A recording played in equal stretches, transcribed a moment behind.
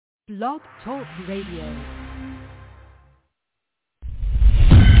Blog Talk Radio.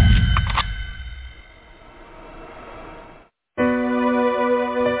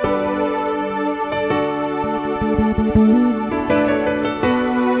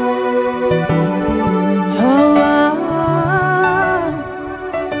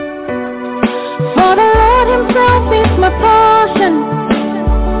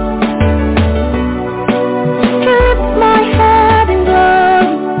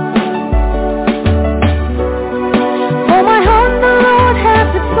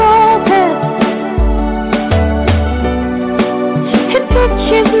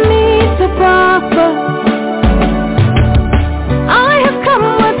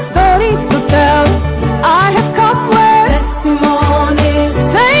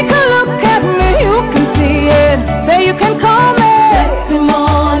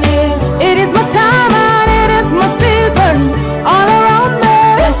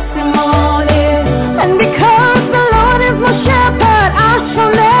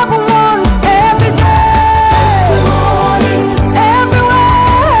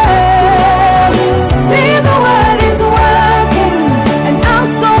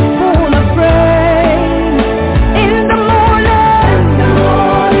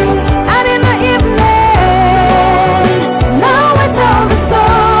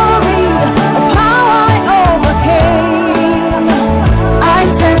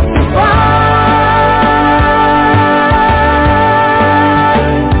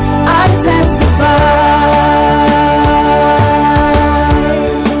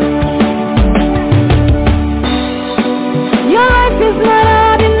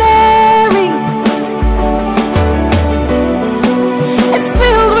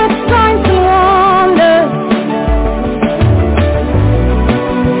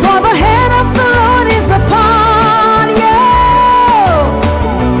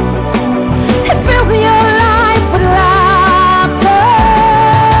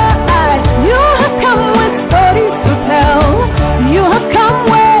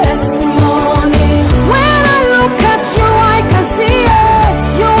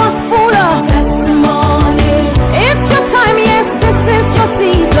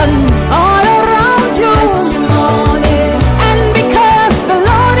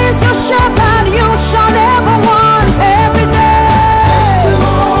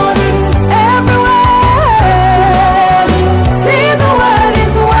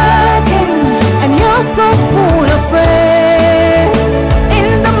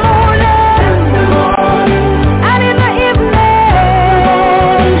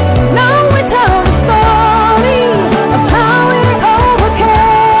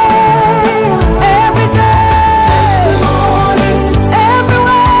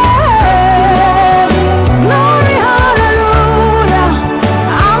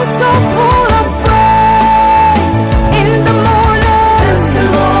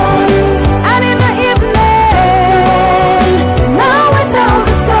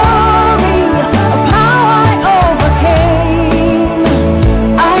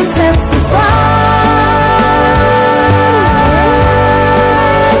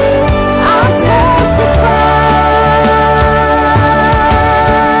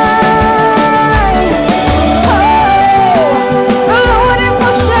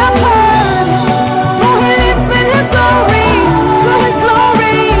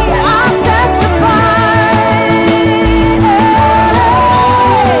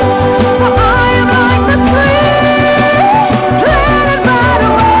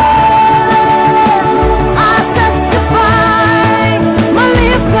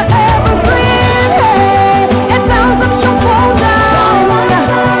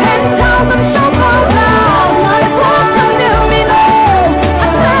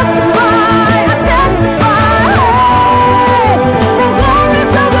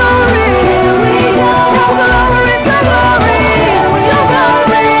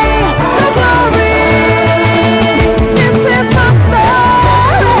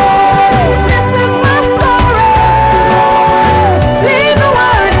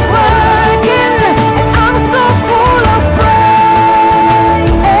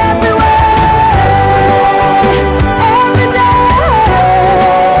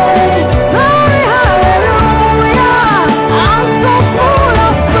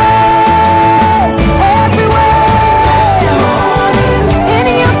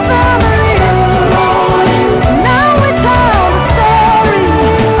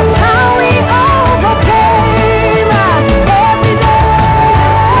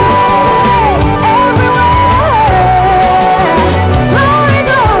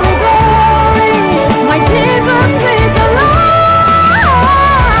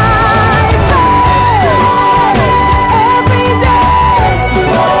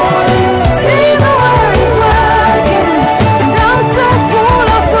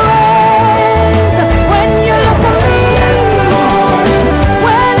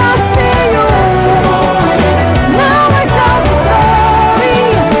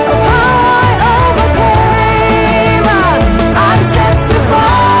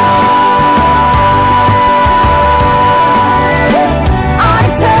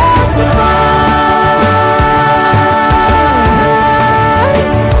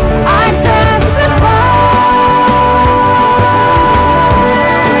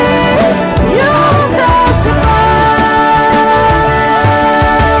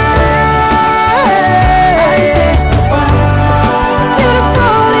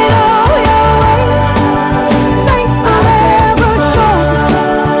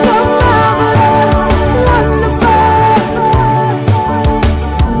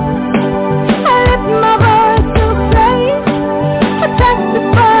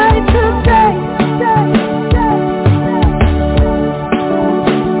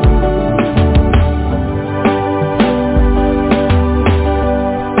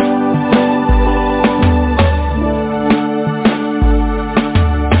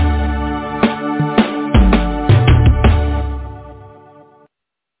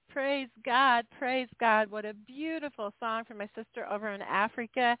 praise God. What a beautiful song from my sister over in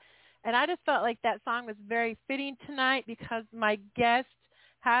Africa. And I just felt like that song was very fitting tonight because my guest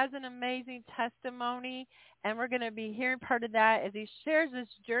has an amazing testimony, and we're going to be hearing part of that as he shares this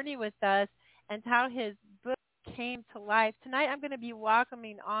journey with us and how his book came to life. Tonight I'm going to be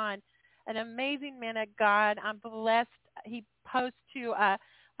welcoming on an amazing man of God. I'm blessed. He posts to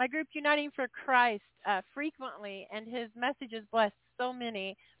my group, Uniting for Christ, frequently, and his message has blessed so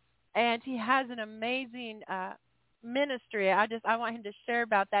many. And he has an amazing ministry. I want him to share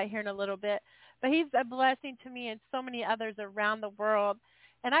about that here in a little bit. But he's a blessing to me and so many others around the world.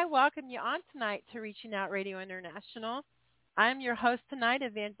 And I welcome you on tonight to Reaching Out Radio International. I'm your host tonight,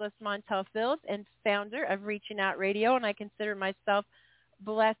 Evangelist Montell Fields, and founder of Reaching Out Radio, and I consider myself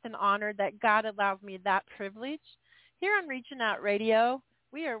blessed and honored that God allows me that privilege. Here on Reaching Out Radio,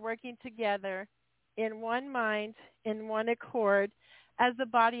 we are working together in one mind, in one accord, as the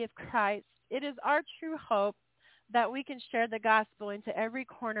body of Christ. It is our true hope that we can share the gospel into every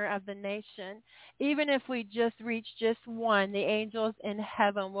corner of the nation. Even if we just reach just one, the angels in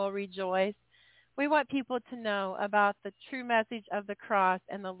heaven will rejoice. We want people to know about the true message of the cross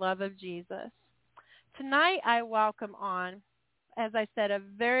and the love of Jesus. Tonight I welcome on, as I said, a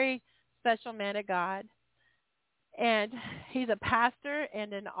very special man of God. And he's a pastor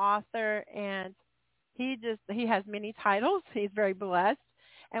and an author, and he has many titles. He's very blessed.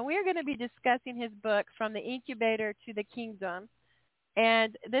 And we are going to be discussing his book, From the Incubator to the Kingdom.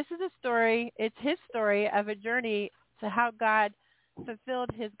 And this is a story, it's his story of a journey to how God fulfilled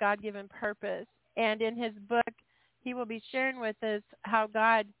his God-given purpose. And in his book, he will be sharing with us how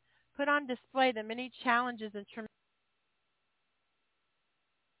God put on display the many challenges and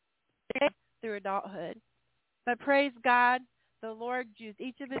through adulthood. But praise God, the Lord used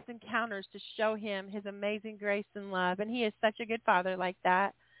each of his encounters to show him his amazing grace and love, and he is such a good father like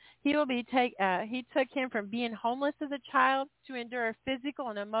that. He took him from being homeless as a child to endure physical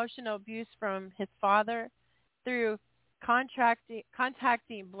and emotional abuse from his father, through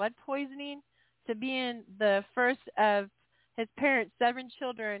contacting blood poisoning, to being the first of his parents' 7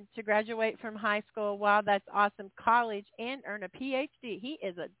 children to graduate from high school, wow, that's awesome, college, and earn a Ph.D. He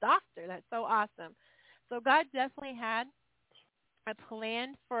is a doctor. That's so awesome. So God definitely had a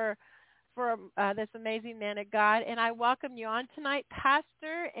plan for this amazing man of God. And I welcome you on tonight,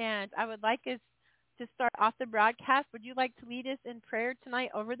 Pastor, and I would like us to start off the broadcast. Would you like to lead us in prayer tonight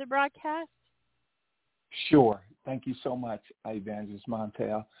over the broadcast? Sure. Thank you so much, Evangelist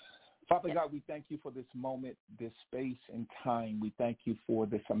Montell. Father God, we thank you for this moment, this space and time. We thank you for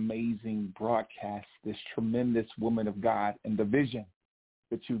this amazing broadcast, this tremendous woman of God, and the vision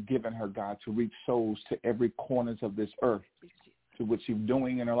that you've given her, God, to reach souls to every corners of this earth, to what you're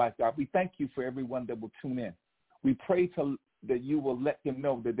doing in her life, God. We thank you for everyone that will tune in. We pray that you will let them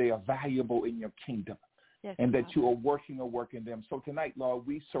know that they are valuable in your kingdom, yes, and that you are working a work in them. So tonight, Lord,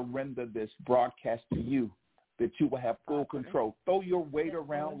 we surrender this broadcast to you, that you will have full control. Throw your weight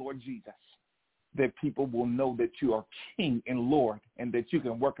around, Lord Jesus, that people will know that you are King and Lord, and that you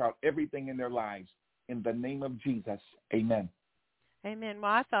can work out everything in their lives. In the name of Jesus, amen. Amen.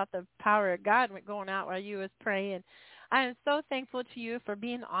 Well, I thought the power of God went going out while you was praying. I am so thankful to you for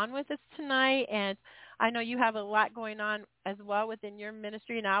being on with us tonight, and I know you have a lot going on as well within your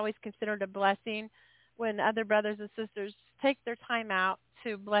ministry, and I always consider it a blessing when other brothers and sisters take their time out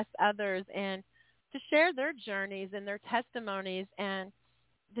to bless others and to share their journeys and their testimonies, and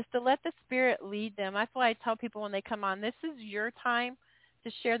just to let the Spirit lead them. That's why I tell people when they come on, this is your time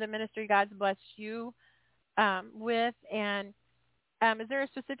to share the ministry God's blessed you with. And is there a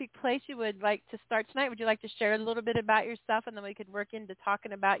specific place you would like to start tonight? Would you like to share a little bit about yourself, and then we could work into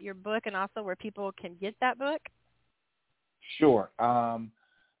talking about your book and also where people can get that book? Sure.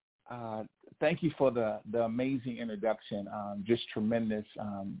 Thank you for the amazing introduction. Just tremendous.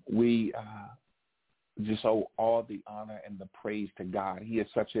 We just owe all the honor and the praise to God. He is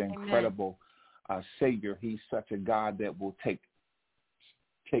such an incredible Savior. He's such a God that will take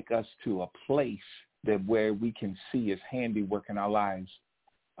us to a place that where we can see his handiwork in our lives.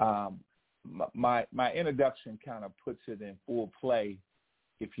 My introduction kind of puts it in full play,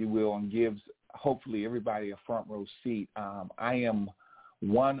 if you will, and gives hopefully everybody a front row seat. I am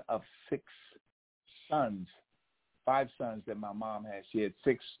one of 6 sons, 5 sons that my mom had. She had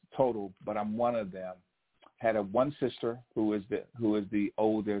 6 total, but I'm one of them. Had one sister who is the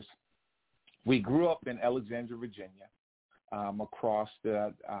oldest. We grew up in Alexandria, Virginia, across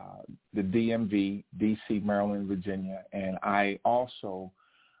the DMV, D.C., Maryland, Virginia, and I also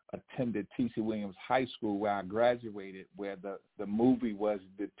attended T.C. Williams High School, where I graduated, where the movie was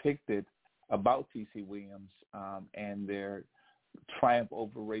depicted about T.C. Williams and their Triumph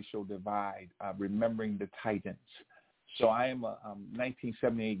Over Racial Divide, Remembering the Titans. So I am a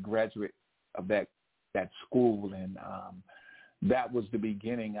 1978 graduate of that school, and that was the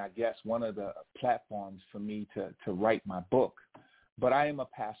beginning, I guess, one of the platforms for me to write my book. But I am a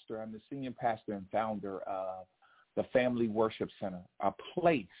pastor. I'm the senior pastor and founder of the Family Worship Center, a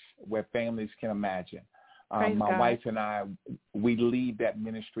place where families can imagine. My God. wife and I, we lead that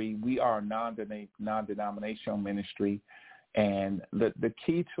ministry. We are a non-denominational ministry. And the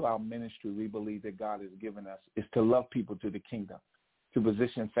key to our ministry, we believe that God has given us, is to love people to the kingdom, to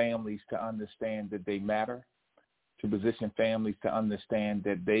position families to understand that they matter, to position families to understand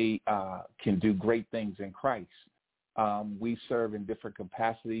that they can do great things in Christ. We serve in different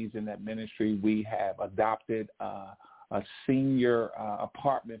capacities in that ministry. We have adopted a senior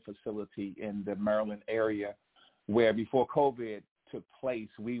apartment facility in the Maryland area where before COVID took place,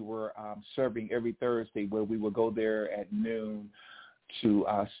 we were serving every Thursday, where we would go there at noon to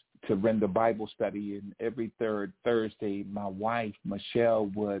render Bible study. And every third Thursday, my wife, Michelle,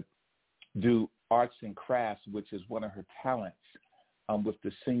 would do arts and crafts, which is one of her talents, with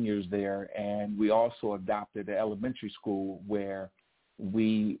the seniors there. And we also adopted an elementary school where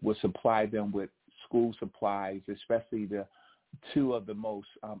we would supply them with school supplies, especially the two of the most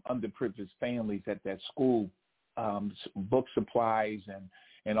underprivileged families at that school, book supplies,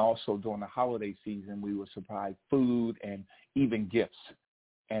 and also during the holiday season, we would supply food and even gifts.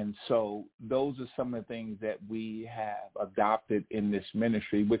 And so those are some of the things that we have adopted in this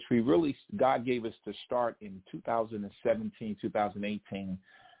ministry, which God gave us to start in 2017, 2018,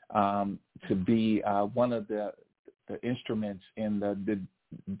 to be one of the instruments in the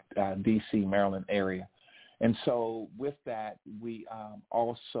D.C., Maryland area. And so with that, we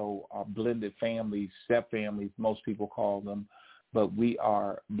also are blended families, step families, most people call them, but we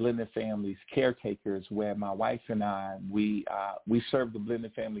are blended families caretakers, where my wife and I, we serve the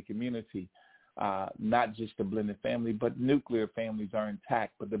blended family community, not just the blended family, but nuclear families are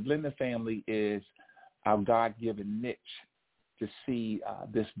intact. But the blended family is our God-given niche to see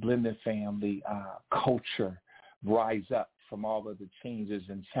this blended family culture rise up from all of the changes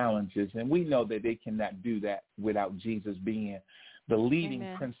and challenges. And we know that they cannot do that without Jesus being the leading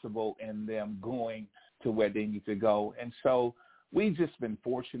Amen. principle in them going to where they need to go. And so we've just been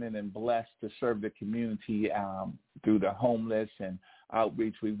fortunate and blessed to serve the community through the homeless and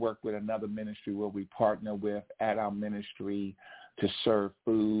outreach. We work with another ministry where we partner with at our ministry to serve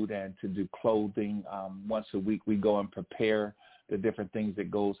food and to do clothing. Once a week we go and prepare the different things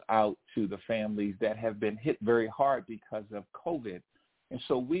that goes out to the families that have been hit very hard because of COVID. And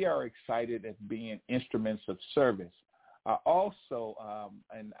so we are excited at being instruments of service. Also,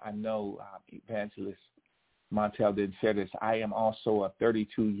 and I know Evangelist Montell didn't share this, I am also a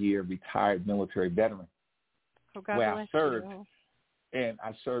 32-year retired military veteran. Oh, God where bless I served. you. And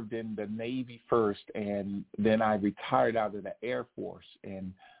I served in the Navy first, and then I retired out of the Air Force.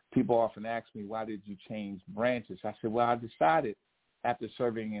 And people often ask me, why did you change branches? I said, well, I decided after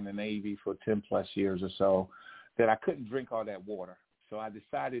serving in the Navy for 10-plus years or so that I couldn't drink all that water. So I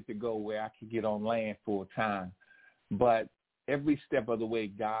decided to go where I could get on land full time. But every step of the way,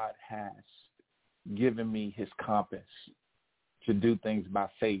 God has given me his compass to do things by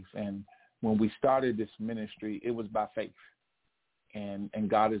faith. And when we started this ministry, it was by faith. And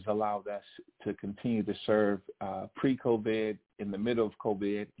God has allowed us to continue to serve pre-COVID, in the middle of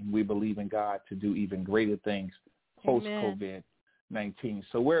COVID, and we believe in God to do even greater things post-COVID-19.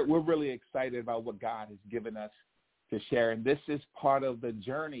 So we're really excited about what God has given us to share. And this is part of the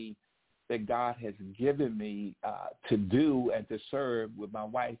journey that God has given me to do and to serve with my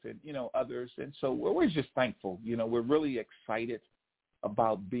wife and, others. And so we're just thankful. We're really excited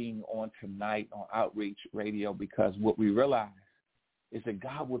about being on tonight on Outreach Radio, because what we realize is that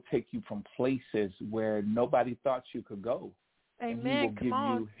God will take you from places where nobody thought you could go. Amen.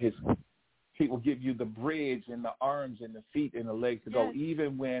 And he will give you the bridge and the arms and the feet and the legs to go,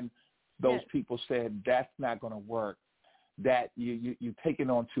 even when those people said that's not going to work, that you're taking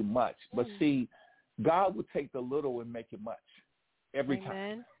on too much. But see, God will take the little and make it much every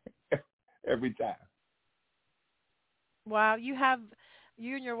time. Every time. Wow, you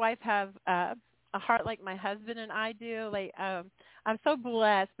and your wife have a heart like my husband and I do. Like, I'm so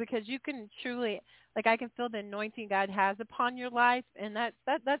blessed because you can truly, I can feel the anointing God has upon your life, and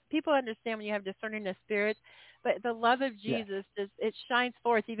that's people understand when you have discerning of spirits. But the love of Jesus it shines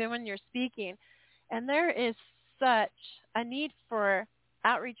forth even when you're speaking, and there is such a need for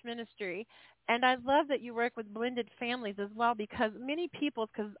outreach ministry. And I love that you work with blended families as well, because many people,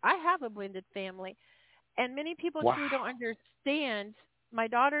 because I have a blended family, and many people truly don't understand. My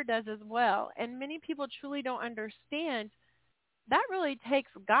daughter does as well. And many people truly don't understand that really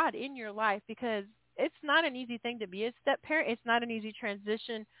takes God in your life, because it's not an easy thing to be a step parent. It's not an easy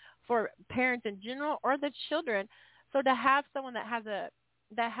transition for parents in general or the children. So to have someone that has a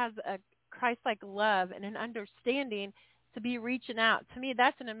Christ-like love and an understanding to be reaching out, to me,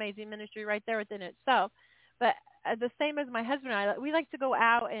 that's an amazing ministry right there within itself. But the same as my husband and I, we like to go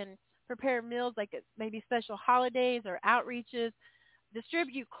out and prepare meals, like at maybe special holidays or outreaches,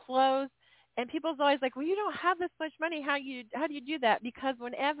 distribute clothes. And people's always like, well, you don't have this much money. How do you do that? Because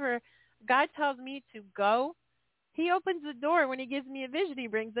whenever God tells me to go, he opens the door. When he gives me a vision, he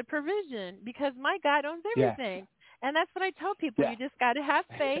brings the provision, because my God owns everything. Yes. And that's what I tell people. Yes. You just got to have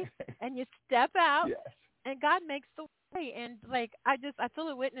faith and you step out, yes, and God makes the way. And like, I feel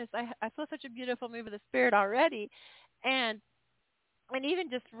a witness. I feel such a beautiful move of the Spirit already. And even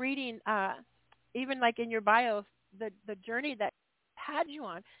just reading, even like in your bio, the journey that had you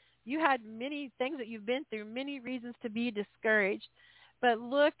on, you had many things that you've been through, many reasons to be discouraged. But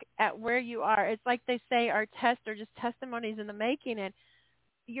look at where you are. It's like they say, our tests are just testimonies in the making. And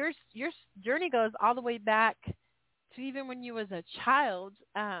your journey goes all the way back to even when you was a child.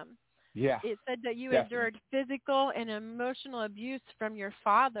 It said that you endured physical and emotional abuse from your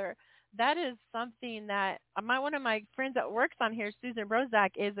father. That is something that one of my friends that works on here, Susan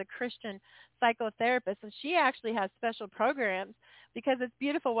Brozak, is a Christian psychotherapist, and she actually has special programs, because it's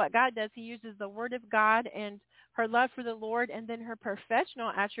beautiful what God does. He uses the Word of God and her love for the Lord, and then her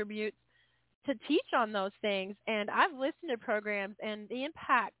professional attributes to teach on those things. And I've listened to programs, and the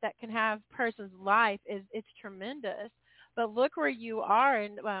impact that can have a person's life it's tremendous. But look where you are,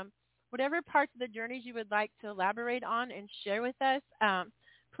 and whatever parts of the journeys you would like to elaborate on and share with us,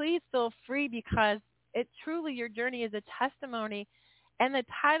 please feel free, because it truly, your journey is a testimony. And the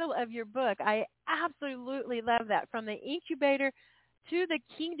title of your book, I absolutely love that, From the Incubator to the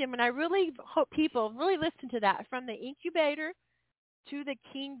Kingdom. And I really hope people really listen to that, From the Incubator to the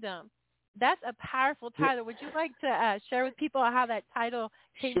Kingdom. That's a powerful title. Would you like to share with people how that title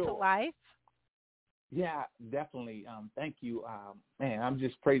came to life? Yeah, definitely. Thank you. Man, I'm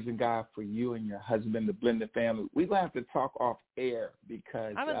just praising God for you and your husband, the blended family. We're going to have to talk off air,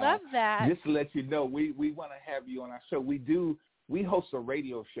 because I would love that. Just to let you know, we want to have you on our show. We host a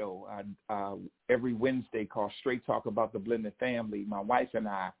radio show every Wednesday called Straight Talk About the Blended Family, my wife and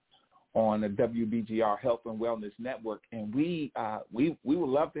I, on the WBGR Health and Wellness Network. And we would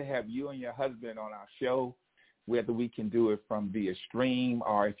love to have you and your husband on our show, whether we can do it from via stream,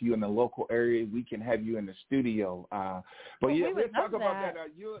 or if you're in the local area, we can have you in the studio. But we'll talk about that.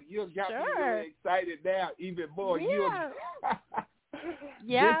 You got me really excited now, even more. Yeah.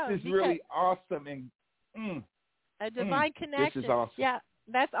 This is really awesome. And a divine connection. This is awesome. Yeah,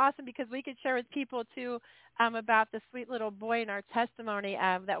 that's awesome, because we could share with people, too, about the sweet little boy in our testimony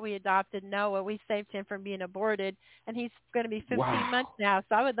that we adopted, Noah. We saved him from being aborted, and he's going to be 15 months now.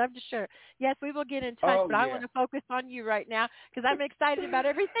 So I would love to share. Yes, we will get in touch, but I want to focus on you right now, because I'm excited about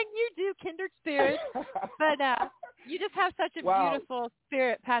everything you do, kindred spirit. But you just have such a beautiful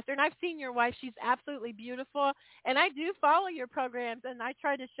spirit, Pastor. And I've seen your wife. She's absolutely beautiful. And I do follow your programs, and I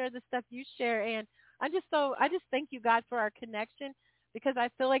try to share the stuff you share. And I just thank you, God, for our connection, because I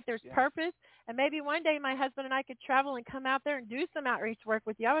feel like there's purpose. And maybe one day my husband and I could travel and come out there and do some outreach work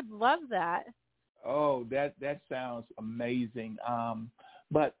with you. I would love that. Oh, that sounds amazing.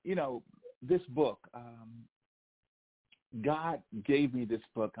 But, this book, God gave me this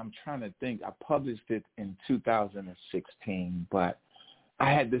book. I'm trying to think. I published it in 2016, but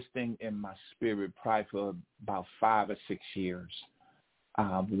I had this thing in my spirit probably for about 5 or 6 years.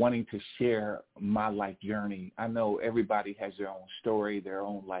 Wanting to share my life journey. I know everybody has their own story, their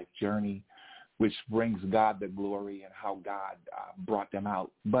own life journey, which brings God the glory and how God brought them out.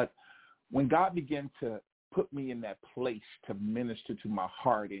 But when God began to put me in that place to minister to my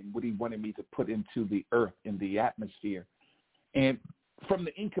heart and what he wanted me to put into the earth, in the atmosphere, and From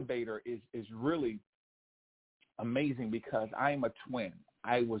the Incubator is really amazing, because I am a twin.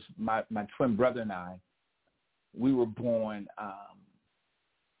 I was my twin brother and I, we were born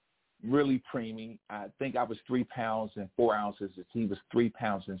really preemie. I think I was 3 pounds and 4 ounces. He was 3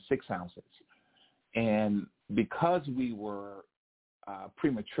 pounds and 6 ounces. And because we were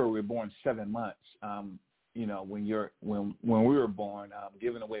premature, we were born 7 months. When we were born,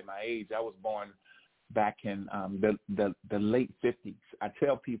 giving away my age, I was born back in the late 50s. I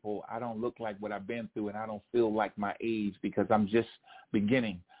tell people I don't look like what I've been through, and I don't feel like my age, because I'm just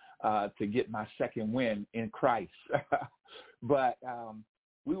beginning to get my second wind in Christ. But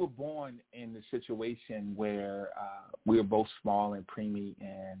we were born in the situation where we were both small and preemie,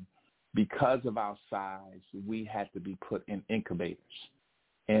 and because of our size, we had to be put in incubators.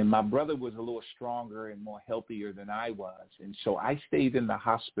 And my brother was a little stronger and more healthier than I was. And so I stayed in the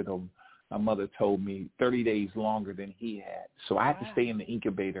hospital, my mother told me, 30 days longer than he had. So I had to stay in the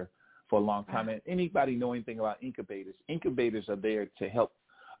incubator for a long time. And anybody know anything about incubators? Incubators are there to help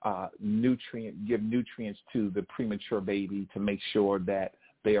give nutrients to the premature baby to make sure that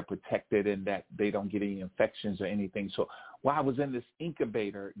they are protected and that they don't get any infections or anything. So while I was in this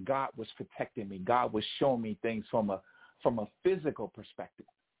incubator, God was protecting me. God was showing me things from a physical perspective.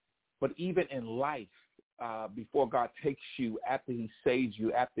 But even in life, before God takes you, after he saves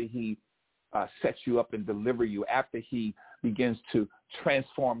you, after he sets you up and deliver you, after he begins to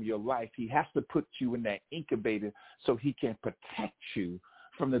transform your life, he has to put you in that incubator so he can protect you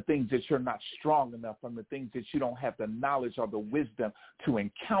from the things that you're not strong enough, from the things that you don't have the knowledge or the wisdom to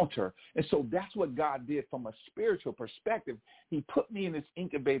encounter. And so that's what God did from a spiritual perspective. He put me in this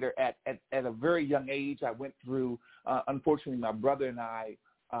incubator at a very young age. I went through, unfortunately, my brother and I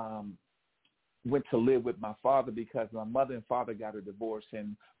went to live with my father because my mother and father got a divorce.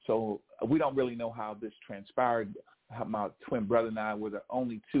 And so we don't really know how this transpired. My twin brother and I were the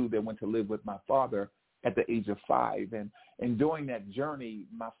only two that went to live with my father at the age of 5. And during that journey,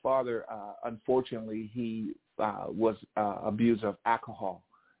 my father, unfortunately, he was abuser of alcohol.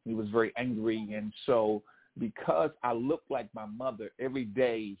 He was very angry. And so because I looked like my mother, every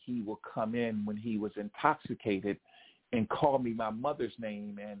day he would come in when he was intoxicated and call me my mother's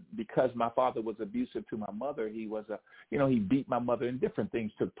name. And because my father was abusive to my mother, he was he beat my mother and different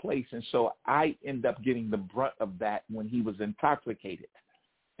things took place. And so I ended up getting the brunt of that when he was intoxicated.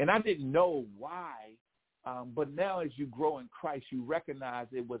 And I didn't know why. But now as you grow in Christ, you recognize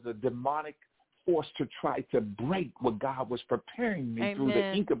it was a demonic force to try to break what God was preparing me through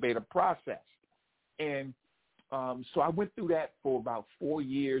the incubator process. And so I went through that for about 4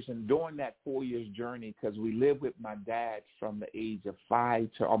 years. And during that 4 years journey, because we lived with my dad from the age of 5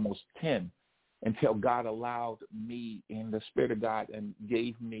 to almost 10, until God allowed me in the Spirit of God and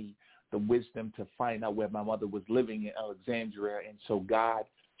gave me the wisdom to find out where my mother was living in Alexandria. And so God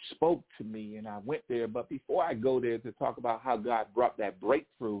spoke to me, and I went there. But before I go there to talk about how God brought that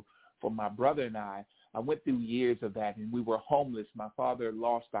breakthrough for my brother and I went through years of that, and we were homeless. My father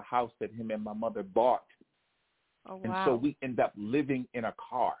lost a house that him and my mother bought. Oh, wow. And so we ended up living in a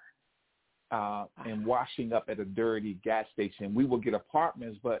car and washing up at a dirty gas station. We would get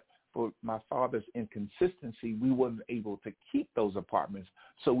apartments, but for my father's inconsistency, we weren't able to keep those apartments.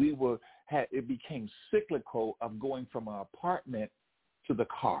 So it became cyclical of going from an apartment to the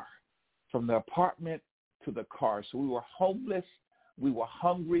car, from the apartment to the car. So we were homeless, we were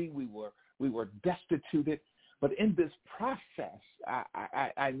hungry, we were destituted. But in this process,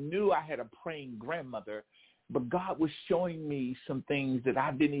 I knew I had a praying grandmother, but God was showing me some things that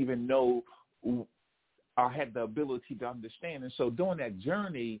I didn't even know or had the ability to understand. And so during that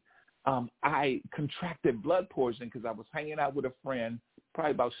journey, I contracted blood poisoning because I was hanging out with a friend,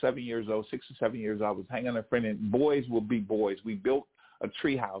 probably about 7 years old, 6 or 7 years old. I was hanging out with a friend, and boys will be boys. We built a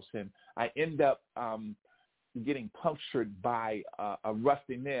tree house, and I end up getting punctured by a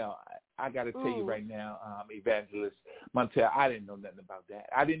rusty nail. I got to tell you right now, Evangelist Montell, I didn't know nothing about that.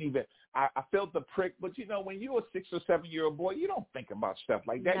 I felt the prick, but when you're a 6 or 7 year old boy, you don't think about stuff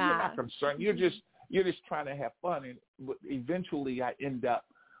like that. You're not concerned. You're just trying to have fun. And eventually I end up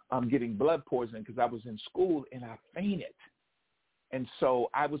getting blood poisoning because I was in school and I fainted. And so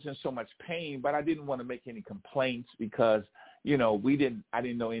I was in so much pain, but I didn't want to make any complaints because, I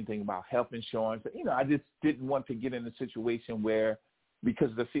didn't know anything about health insurance. I just didn't want to get in a situation where, because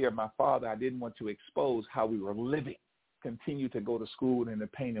of the fear of my father, I didn't want to expose how we were living, continue to go to school in the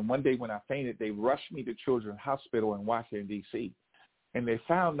pain. And one day when I fainted, they rushed me to Children's Hospital in Washington, D.C., and they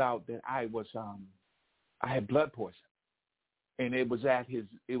found out that I had blood poisoning. And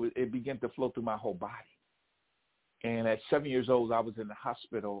it began to flow through my whole body. And at 7 years old, I was in the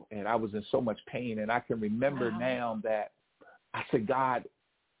hospital, and I was in so much pain. And I can remember now that I said, God,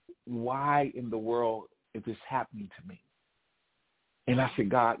 why in the world is this happening to me? And I said,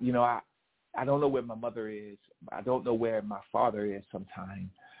 God, I don't know where my mother is. I don't know where my father is sometime.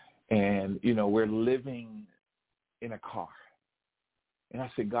 And, we're living in a car. And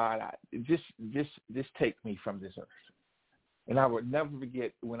I said, God, just take me from this earth. And I would never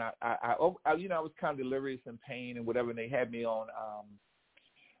forget when I was kind of delirious in pain and whatever, and they had me on,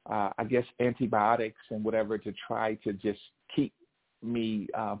 I guess, antibiotics and whatever to try to just keep me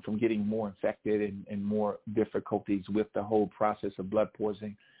from getting more infected and more difficulties with the whole process of blood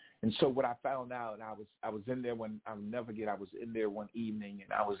poisoning. And so what I found out, I was in there I was in there one evening,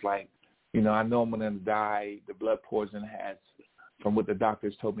 and I was like, I know I'm going to die. The blood poison has, from what the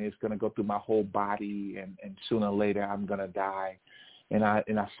doctors told me, it's going to go through my whole body, and sooner or later I'm going to die. And I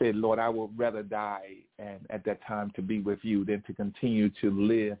said, Lord, I would rather die and at that time to be with you than to continue to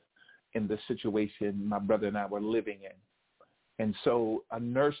live in the situation my brother and I were living in. And so a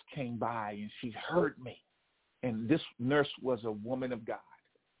nurse came by and she heard me. And this nurse was a woman of God.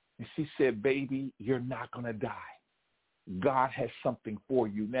 And she said, baby, you're not going to die. God has something for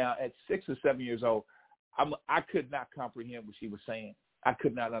you. Now, at 6 or 7 years old, I could not comprehend what she was saying. I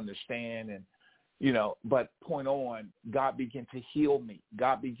could not understand. And, but point on, God began to heal me.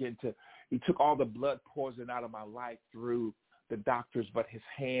 He took all the blood poison out of my life through the doctors, but his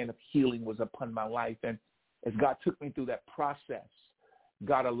hand of healing was upon my life. And as God took me through that process,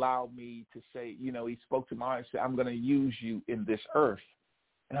 God allowed me to say, he spoke to my heart and said, I'm going to use you in this earth.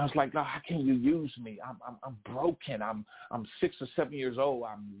 And I was like, God, how can you use me? I'm broken. I'm 6 or 7 years old.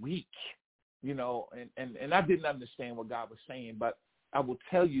 I'm weak, and I didn't understand what God was saying. But I will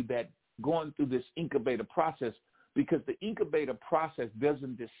tell you that going through this incubator process, because the incubator process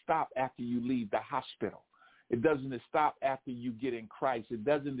doesn't just stop after you leave the hospital. It doesn't just stop after you get in Christ. It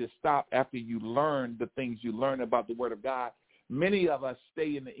doesn't just stop after you learn the things you learn about the Word of God. Many of us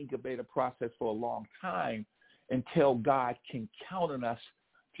stay in the incubator process for a long time until God can count on us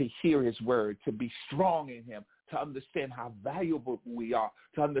to hear his word, to be strong in him, to understand how valuable we are,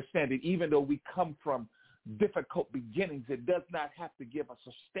 to understand that even though we come from difficult beginnings, it does not have to give us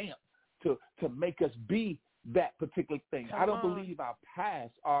a stamp to make us be that particular thing. I don't believe our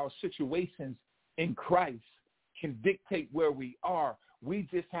past, our situations in Christ can dictate where we are. We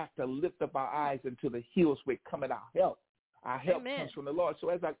just have to lift up our eyes into the hills where cometh our help. Our help comes from the Lord. So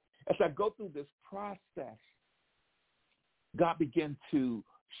as I go through this process, God began to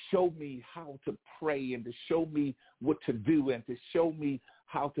show me how to pray and to show me what to do and to show me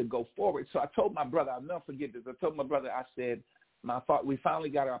how to go forward. So I told my brother, I'll never forget this. I told my brother, I said, we finally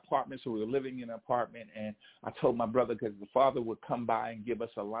got our apartment, so we were living in an apartment, and I told my brother, because the father would come by and give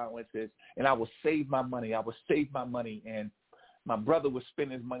us allowances, and I would save my money. And my brother would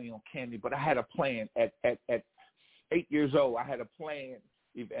spend his money on candy, but I had a plan. At 8 years old, I had a plan,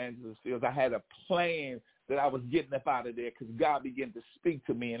 Evangelist Fields. I had a plan that I was getting up out of there because God began to speak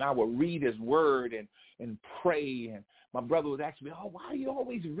to me, and I would read his word and pray. And my brother would ask me, why are you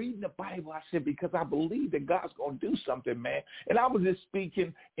always reading the Bible? I said, because I believe that God's going to do something, man. And I was just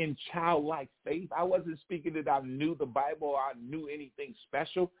speaking in childlike faith. I wasn't speaking that I knew the Bible or I knew anything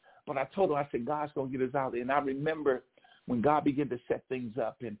special, but I told him, I said, God's going to get us out. And I remember when God began to set things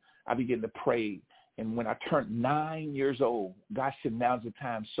up and I began to pray. And when I turned 9 years old, God said, now's the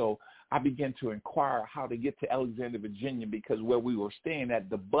time. So I began to inquire how to get to Alexandria, Virginia, because where we were staying at,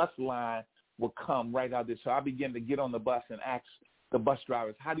 the bus line would come right out there. So I began to get on the bus and ask the bus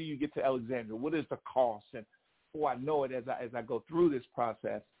drivers, how do you get to Alexandria? What is the cost? And before I know it, as I go through this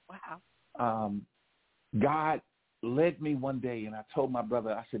process, God led me one day, and I told my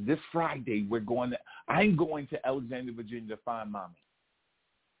brother, I said, this Friday I'm going to Alexandria, Virginia to find mommy.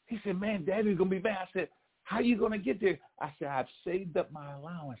 He said, man, Daddy's going to be back. I said, how are you going to get there? I said, I've saved up my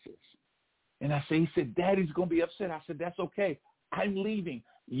allowances. And he said, Daddy's going to be upset. I said, that's okay. I'm leaving.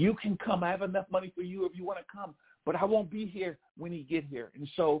 You can come. I have enough money for you if you want to come, but I won't be here when he get here. And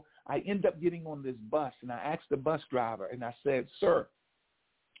so I end up getting on this bus, and I asked the bus driver, and I said, sir,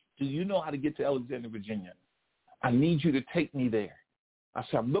 do you know how to get to Alexandria, Virginia? I need you to take me there. I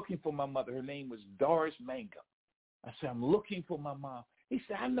said, I'm looking for my mother. Her name was Duane E Mangum. I said, I'm looking for my mom. He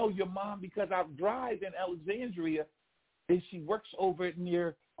said, I know your mom because I drive in Alexandria, and she works over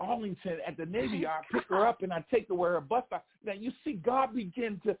near Arlington at the Navy Yard. I pick her up, and I take her where her bus stop. Now, you see, God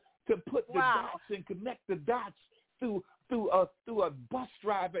began to put the dots and connect the dots through a bus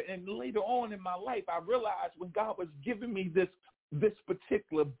driver. And later on in my life, I realized when God was giving me this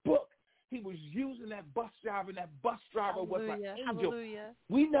particular book, he was using that bus driver, and that bus driver was an angel. Hallelujah.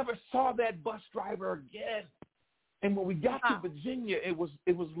 We never saw that bus driver again. And when we got to Virginia, it was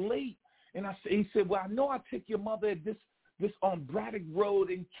late. And he said, well, I know I took your mother at this on Braddock Road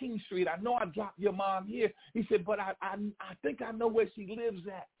in King Street. I know I dropped your mom here. He said, but I think I know where she lives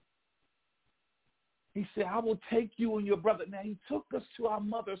at. He said, I will take you and your brother. Now, he took us to our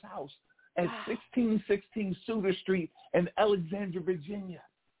mother's house at 1616 Suter Street in Alexandria, Virginia.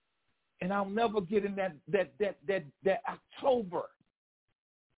 And I'll never get in that October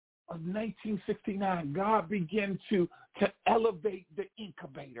of 1969, God began to elevate the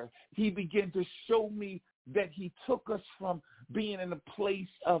incubator. He began to show me that he took us from being in a place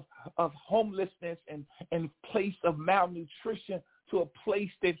of homelessness and place of malnutrition to a place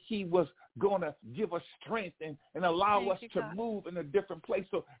that he was going to give us strength and allow us to move in a different place.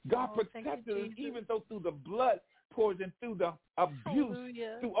 So God protected us, even though through the blood outpours and through the abuse,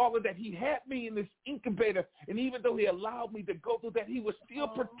 through all of that. He had me in this incubator, and even though he allowed me to go through that, he was still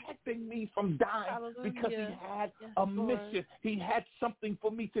protecting me from dying because he had a mission. He had something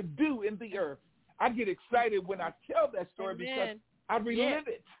for me to do in the earth. I get excited when I tell that story because I relive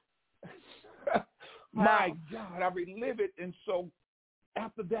it. My God, I relive it. And so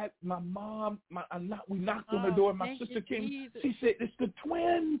after that, my mom, we knocked on the door. My sister came. Jesus. She said, "It's the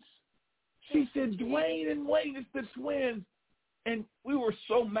twins." She said, "Duane and Wayne, it's the twins." And we were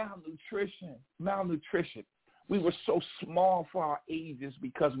so malnutrition. We were so small for our ages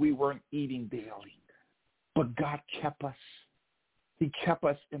because we weren't eating daily. But God kept us. He kept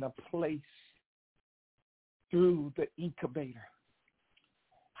us in a place through the incubator.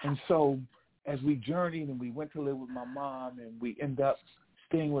 And so as we journeyed and we went to live with my mom, and we ended up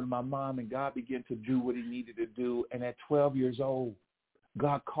staying with my mom, and God began to do what he needed to do. And at 12 years old,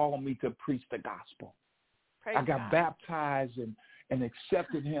 God called me to preach the gospel. I got baptized and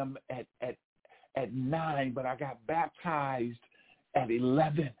accepted him at 9, but I got baptized at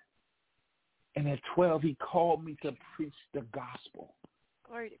 11. And at 12, he called me to preach the gospel.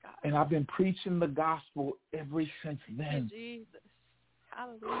 Glory to God. And I've been preaching the gospel ever since then. Jesus.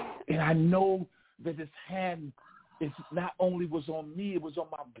 Hallelujah. And I know that his hand is not only was on me, it was on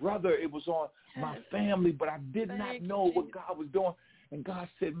my brother, it was on my family, but I did not know what God was doing. And God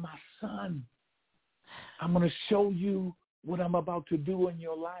said, "My son, I'm going to show you what I'm about to do in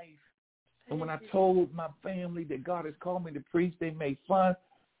your life." And when I told my family that God has called me to preach, they made fun.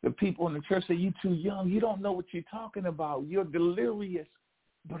 The people in the church said, "You're too young. You don't know what you're talking about. You're delirious."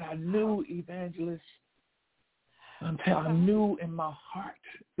 But I knew, Evangelist Montell, I knew in my heart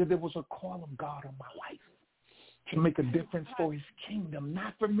that there was a call of God on my life to make a difference for his kingdom,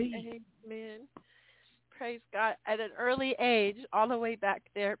 not for me. Amen. Praise God. At an early age, all the way back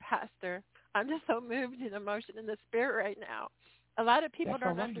there, Pastor, I'm just so moved in emotion in the spirit right now. A lot of people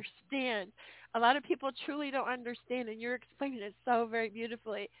don't understand. A lot of people truly don't understand, and you're explaining it so very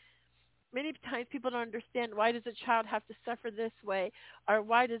beautifully. Many times people don't understand, why does a child have to suffer this way, or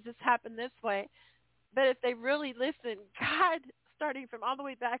why does this happen this way? But if they really listen, God, starting from all the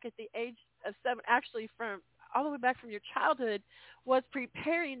way back at the age of 7, actually from all the way back from your childhood, was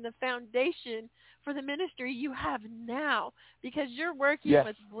preparing the foundation for the ministry you have now, because you're working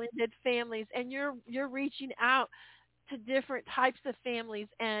with blended families, and you're reaching out to different types of families,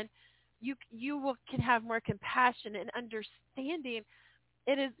 and you can have more compassion and understanding.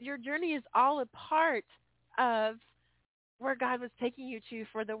 Your journey is all a part of where God was taking you to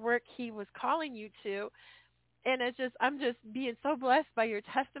for the work he was calling you to. And I'm just being so blessed by your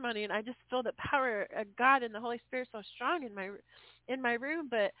testimony, and I just feel the power of God and the Holy Spirit so strong in my room.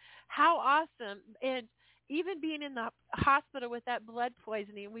 But how awesome. And even being in the hospital with that blood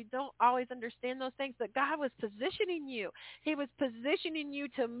poisoning, we don't always understand those things, but God was positioning you. He was positioning you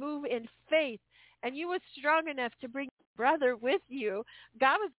to move in faith, and you were strong enough to bring your brother with you.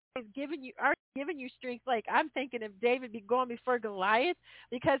 God was giving you strength. Like, I'm thinking of David going before Goliath,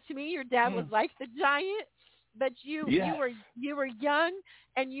 because to me your dad was like the giant, but you were young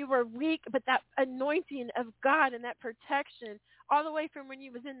and you were weak, but that anointing of God and that protection all the way from when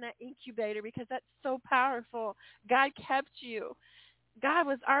you was in that incubator, because that's so powerful. God kept you. God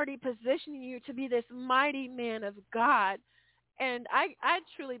was already positioning you to be this mighty man of God. And I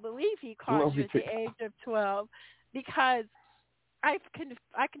truly believe he called you at the age of 12, because I can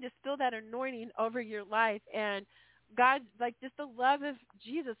just feel that anointing over your life. And God, like, just the love of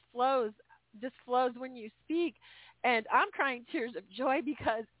Jesus flows when you speak. And I'm crying tears of joy,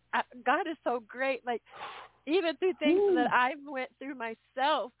 because God is so great. Like, even through things that I went through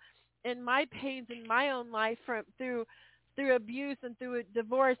myself, and my pains in my own life, through abuse and through a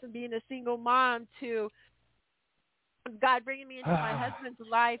divorce and being a single mom, to God bringing me into my husband's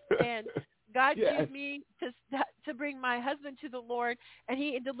life, and God used me to bring my husband to the Lord, and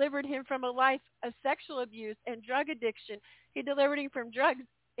he delivered him from a life of sexual abuse and drug addiction. He delivered him from drugs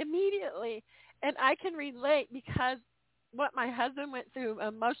immediately. And I can relate, because what my husband went through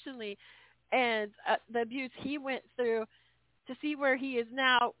emotionally, and the abuse he went through, to see where he is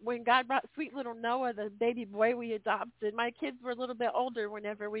now. When God brought sweet little Noah, the baby boy we adopted, my kids were a little bit older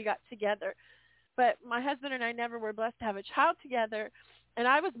whenever we got together. But my husband and I never were blessed to have a child together. And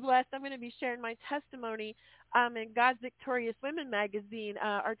I was blessed. I'm going to be sharing my testimony in God's Victorious Women magazine,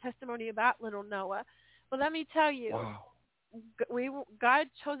 our testimony about little Noah. Well, let me tell you, God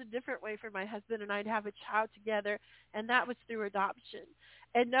chose a different way for my husband and I to have a child together, and that was through adoption.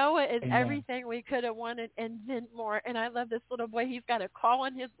 And Noah is everything we could have wanted, and then more. And I love this little boy. He's got a call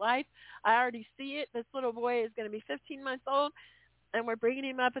in his life. I already see it. This little boy is going to be 15 months old. and we're bringing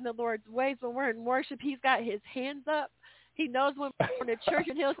him up in the Lord's ways. When we're in worship, he's got his hands up. He knows when we're going to church,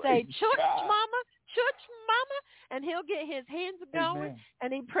 and he'll say, church, mama, and he'll get his hands going, Amen.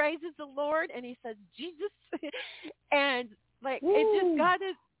 and he praises the Lord, and he says, Jesus. And, like, Woo. it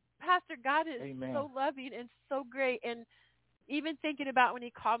just, Pastor, God is Amen. so loving and so great. And even thinking about when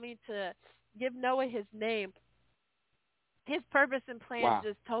he called me to give Noah his name, his purpose and plans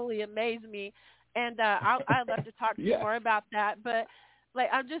just totally amaze me. And I'd love to talk to you more about that. But, like,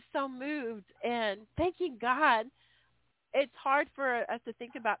 I'm just so moved and thanking God. It's hard for us to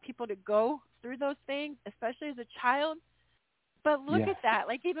think about people to go through those things, especially as a child. But look at that.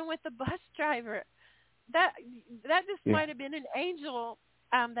 Like, even with the bus driver, that just might have been an angel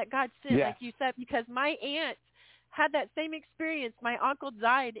that God sent, like you said, because my aunt had that same experience. My uncle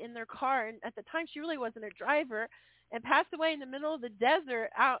died in their car, and at the time she really wasn't a driver, and passed away in the middle of the desert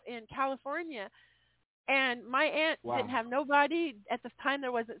out in California. And my aunt didn't have nobody. At this time,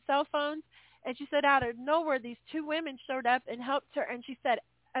 there wasn't cell phones. And she said out of nowhere, these two women showed up and helped her. And she said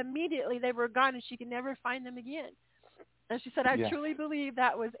immediately they were gone, and she could never find them again. And she said, I truly believe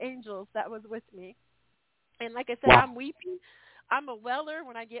that was angels that was with me. And like I said, I'm weeping. I'm a weller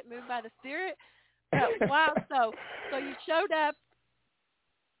when I get moved by the Spirit. But so you showed up.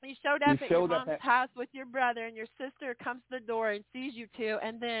 You showed up at your mom's house with your brother, and your sister comes to the door and sees you two.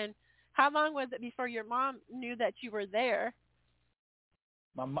 And then how long was it before your mom knew that you were there?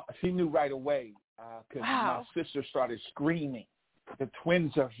 She knew right away because my sister started screaming, the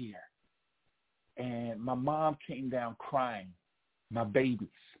twins are here. And my mom came down crying, my babies.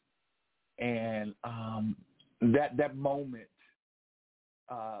 And that moment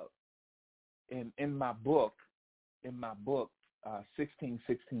in my book,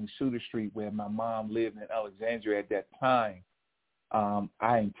 1616 Suter Street, where my mom lived in Alexandria at that time,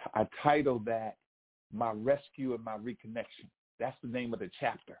 I titled that My Rescue and My Reconnection. That's the name of the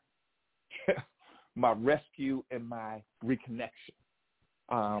chapter. My Rescue and My Reconnection.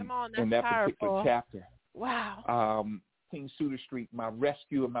 Come on, that's in that powerful. Particular chapter. Wow. King Suter Street, My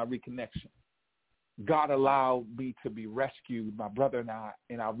Rescue and My Reconnection. God allowed me to be rescued, my brother and I,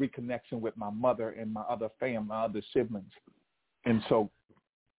 in our reconnection with my mother and my other family, my other siblings. And so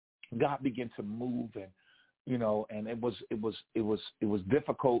God began to move, and and it was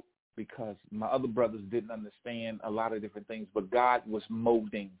difficult because my other brothers didn't understand a lot of different things, but God was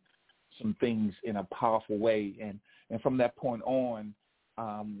molding some things in a powerful way. And from that point on,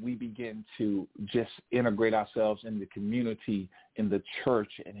 we began to just integrate ourselves in the community, in the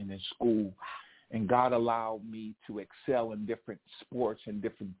church, and in the school. And God allowed me to excel in different sports and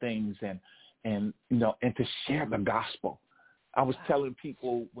different things, and to share the gospel. I was telling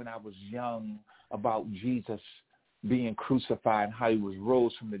people when I was young about Jesus being crucified and how he was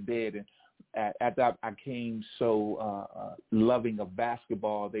rose from the dead. And at that, I came so loving of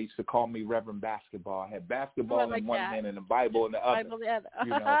basketball. They used to call me Reverend Basketball. I had basketball in one hand and the Bible in the other.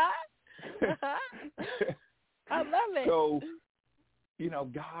 I love it. So,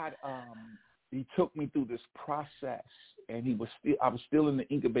 God, he took me through this process, and I was still in the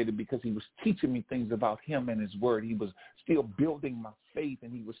incubator because he was teaching me things about him and his word. He was still building my faith,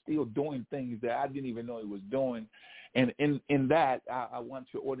 and he was still doing things that I didn't even know he was doing. And in that, I want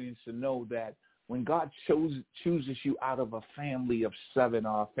your audience to know that when God chooses you out of a family of 7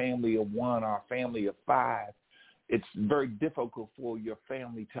 or a family of 1 or a family of 5, it's very difficult for your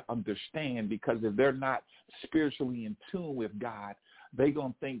family to understand, because if they're not spiritually in tune with God, they're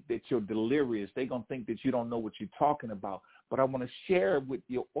going to think that you're delirious. They're going to think that you don't know what you're talking about. But I want to share with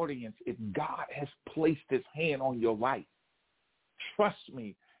your audience, if God has placed his hand on your life, trust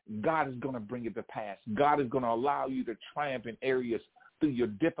me, God is going to bring it to pass. God is going to allow you to triumph in areas through your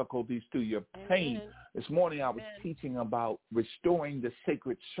difficulties, through your pain. Amen. This morning I was teaching about restoring the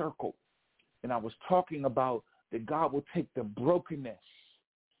sacred circle. And I was talking about that God will take the brokenness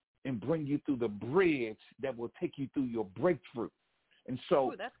and bring you through the bridge that will take you through your breakthrough. And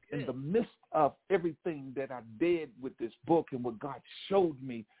so in the midst of everything that I did with this book and what God showed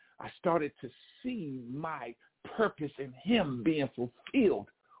me, I started to see my purpose in him being fulfilled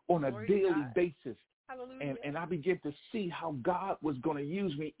on a daily basis. And I began to see how God was going to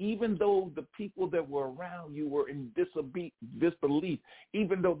use me, even though the people that were around you were in disbelief,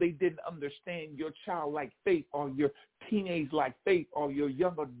 even though they didn't understand your childlike faith or your teenage-like faith or your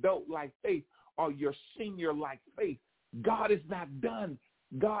young adult-like faith or your senior-like faith. God is not done.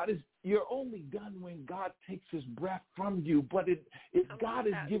 You're only done when God takes his breath from you. But if God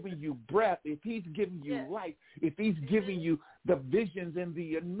is giving you breath, if he's giving you life, if he's giving you the visions and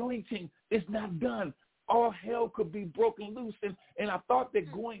the anointing, it's not done. All hell could be broken loose. And I thought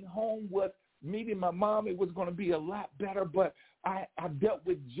that going home was meeting my mom, it was going to be a lot better. But I dealt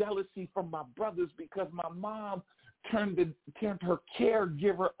with jealousy from my brothers because my mom turned her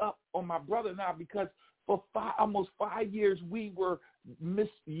caregiver up on my brother and I, because for almost 5 years we were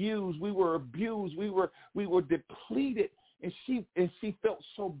misused, we were abused, we were depleted, and she felt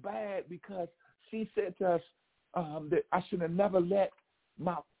so bad because she said to us that I should have never let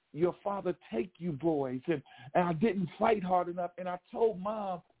your father take you boys, and I didn't fight hard enough. And I told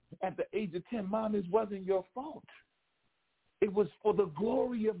Mom at the age of 10, Mom, this wasn't your fault. It was for the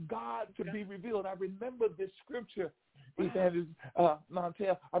glory of God to be revealed. I remember this scripture, Evangelist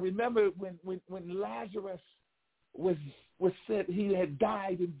Montell. I remember when Lazarus was said he had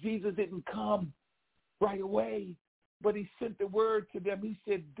died, and Jesus didn't come right away, but he sent the word to them. He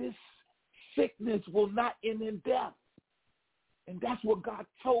said, this sickness will not end in death. And that's what God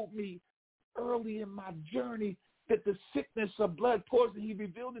told me early in my journey, that the sickness of blood poisoning, he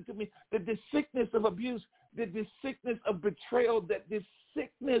revealed it to me, that the sickness of abuse, that this sickness of betrayal, that this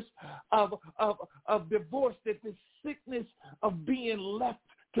sickness of divorce, that this sickness of being left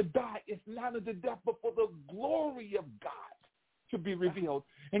to die is not unto death, but for the glory of God to be revealed.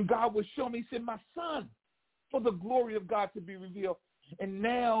 And God would show me, he said, my son, for the glory of God to be revealed. And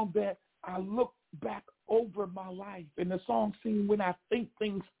now that I look back over my life, and the song sings, when I think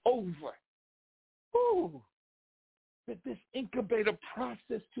things over, that this incubator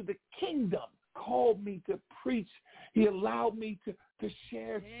process to the kingdom called me to preach. He allowed me to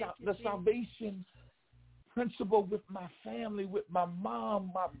share the salvation principle with my family, with my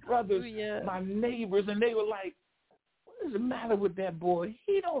mom, my brothers, my neighbors, and they were like, what is the matter with that boy?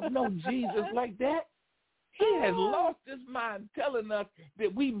 He don't know Jesus like that. He has lost his mind, telling us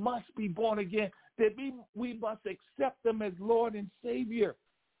that we must be born again, that we must accept him as Lord and Savior.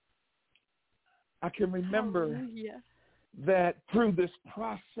 I can remember that through this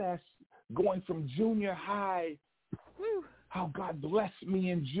process, going from junior high, how God blessed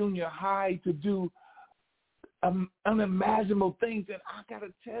me in junior high to do unimaginable things. And I got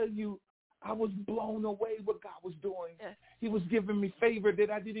to tell you, I was blown away what God was doing. Yes. He was giving me favor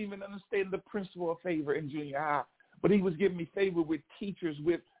that I didn't even understand the principle of favor in junior high. But he was giving me favor with teachers,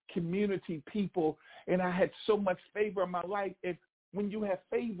 with community people, and I had so much favor in my life. And when you have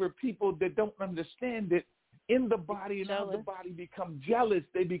favor, people that don't understand it in the body and out of the body become jealous.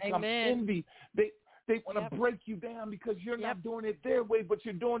 They become envy. They want to break you down because you're not doing it their way, but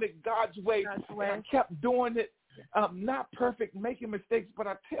you're doing it God's way. And I kept doing it. Not perfect, making mistakes, but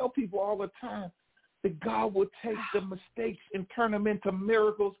I tell people all the time that God will take the mistakes and turn them into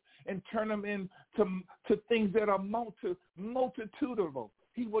miracles and turn them into things that are multitudinal.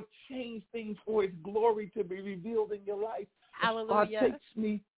 He will change things for his glory to be revealed in your life. Hallelujah. God takes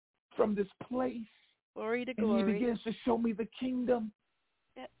me from this place. Glory to and glory. he begins to show me the kingdom.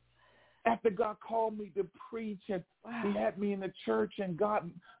 After God called me to preach, and he had me in the church, and God,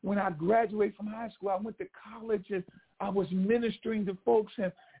 when I graduated from high school, I went to college, and I was ministering to folks,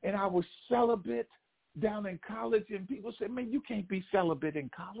 and I was celibate down in college, and people said, man, you can't be celibate in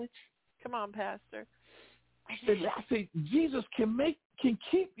college. Come on, Pastor. I said, Jesus can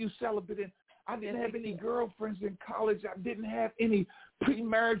keep you celibate. And I didn't have any girlfriends in college. I didn't have any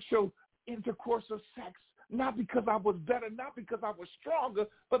premarital intercourse or sex. Not because I was better, not because I was stronger,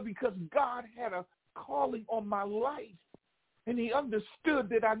 but because God had a calling on my life. And he understood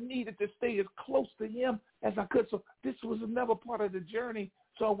that I needed to stay as close to him as I could. So this was another part of the journey.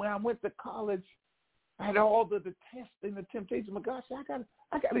 So when I went to college, I had all the tests and the temptation. But God said,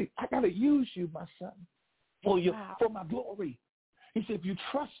 I gotta use you, my son, for my glory. He said, if you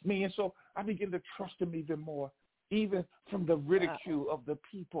trust me. And so I began to trust him even more, even from the ridicule of the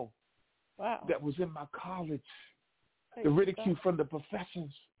people. That was in my college, the ridicule from the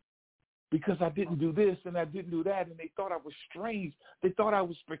professors, because I didn't do this and I didn't do that, and they thought I was strange. They thought I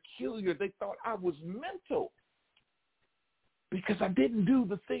was peculiar. They thought I was mental because I didn't do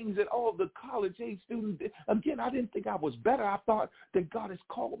the things that all the college-age students did. Again, I didn't think I was better. I thought that God has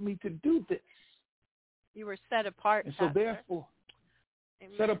called me to do this. You were set apart, and so Pastor. Therefore,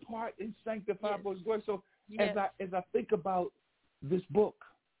 set apart and sanctified by his glory. So as I think about this book,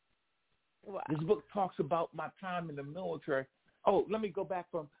 this book talks about my time in the military. Oh, let me go back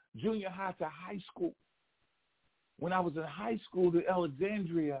from junior high to high school. When I was in high school in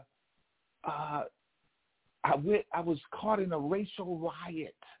Alexandria, I was caught in a racial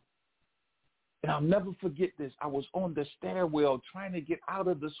riot. And I'll never forget this. I was on the stairwell trying to get out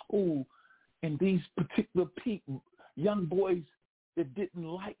of the school, and these particular young boys that didn't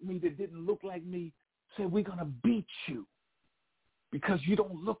like me, that didn't look like me, said, we're going to beat you, because you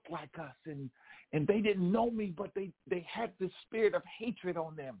don't look like us. And they didn't know me, but they had this spirit of hatred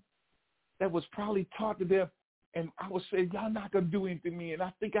on them that was probably taught to them. And I was saying, y'all not going to do anything to me. And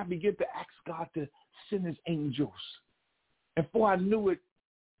I think I began to ask God to send his angels. And before I knew it,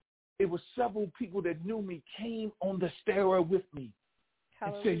 it was several people that knew me came on the stairwell with me.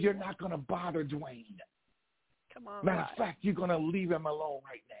 Hallelujah. And said, you're not going to bother Duane. Come on, matter of fact, you're going to leave him alone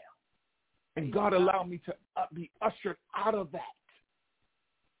right now. And God allowed me to be ushered out of that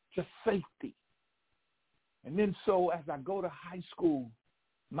to safety. And then so as I go to high school,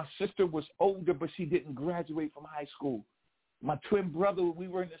 my sister was older, but she didn't graduate from high school. My twin brother, we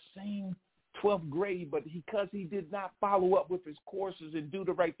were in the same 12th grade, but because he did not follow up with his courses and do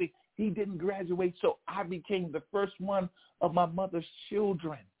the right thing, he didn't graduate. So I became the first one of my mother's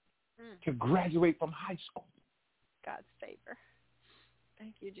children to graduate from high school. God's favor.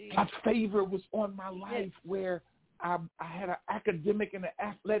 Thank you, Jesus. God's favor was on my life where I had an academic and an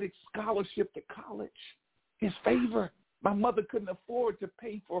athletic scholarship to college. His favor. My mother couldn't afford to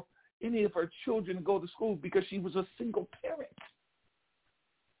pay for any of her children to go to school because she was a single parent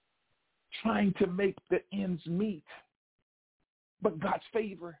trying to make the ends meet. But God's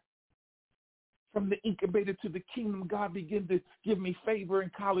favor, from the Incubator to the Kingdom, God began to give me favor in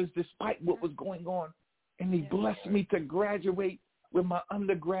college despite what was going on. And he blessed me to graduate with my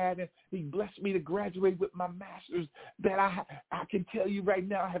undergrad, and he blessed me to graduate with my master's that I can tell you right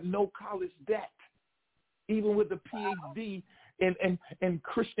now I have no college debt. Even with the Ph.D. in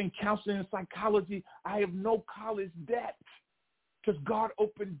Christian counseling and psychology, I have no college debt because God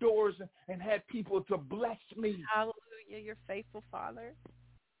opened doors and had people to bless me. Hallelujah, you're faithful, Father.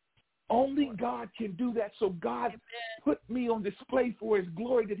 Only God can do that. So God put me on display for his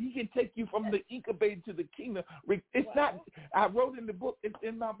glory that he can take you from the incubator to the kingdom. It's not, I wrote in the book,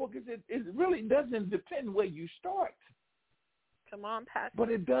 in my book, it really doesn't depend where you start. Come on, Pastor.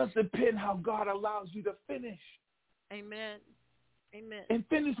 But it does depend how God allows you to finish. Amen. Amen. And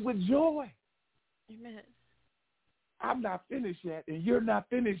finish with joy. Amen. I'm not finished yet, and you're not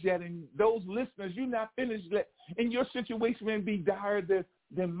finished yet, and those listeners, you're not finished yet. And your situation may be dire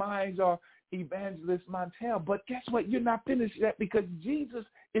than mine or Evangelist Montell. But guess what? You're not finished yet because Jesus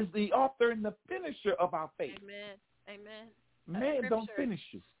is the author and the finisher of our faith. Amen. Amen. Man don't finish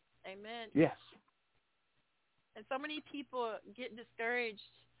you. Amen. Yes. And so many people get discouraged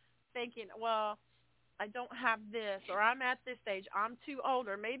thinking, well, I don't have this, or I'm at this age, I'm too old,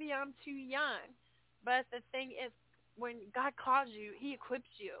 or maybe I'm too young. But the thing is, when God calls you, he equips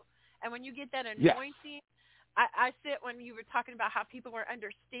you. And when you get that anointing, I sit when you were talking about how people were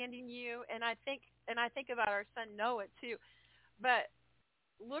understanding you, and I think about our son Noah too. But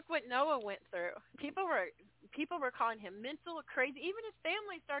look what Noah went through. People were calling him mental, crazy. Even his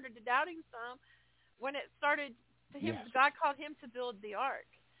family started to doubt him some. When it started to him, God called him to build the ark.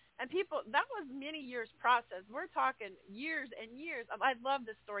 And people, that was many years process. We're talking years and years. I love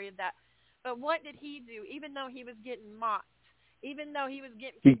the story of that. But what did he do? Even though he was getting mocked, even though he was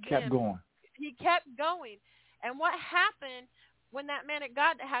getting condemned, he kept going. He kept going. And what happened when that man of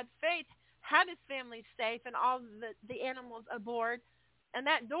God that had faith had his family safe and all the animals aboard? And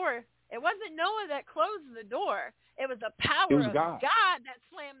that door, it wasn't Noah that closed the door. It was the power of God that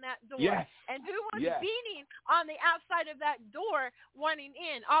slammed that door. Yes. And who was beating on the outside of that door wanting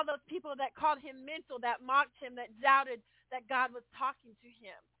in? All those people that called him mental, that mocked him, that doubted that God was talking to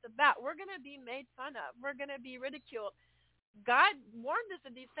him. We're going to be made fun of. We're going to be ridiculed. God warned us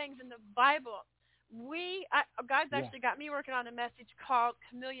of these things in the Bible. God's actually got me working on a message called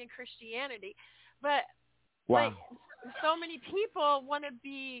Chameleon Christianity. But like so many people want to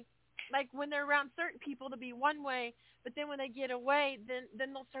be, like when they're around certain people, to be one way, but then when they get away, then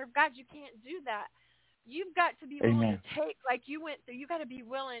they'll serve God. You can't do that. You've got to be willing to take, like you went through, you got to be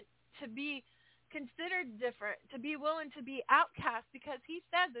willing to be considered different, to be willing to be outcast, because he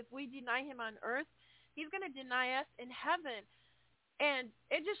says if we deny him on earth, he's going to deny us in heaven. And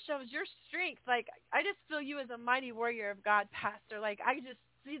it just shows your strength. Like, I just feel you as a mighty warrior of God, Pastor. Like, I just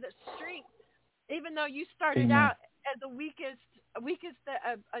see the strength. Even though you started out as the weakest that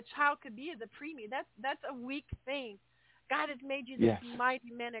a child could be as a preemie, that's a weak thing. God has made you this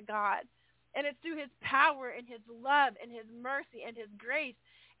mighty man of God. And it's through his power and his love and his mercy and his grace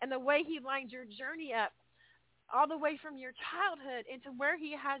and the way he lines your journey up all the way from your childhood into where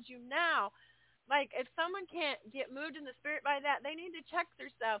he has you now. Like, if someone can't get moved in the spirit by that, they need to check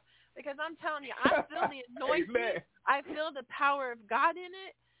themselves, because I'm telling you, I feel the anointing. I feel the power of God in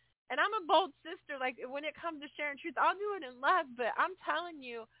it. And I'm a bold sister. Like, when it comes to sharing truth, I'll do it in love. But I'm telling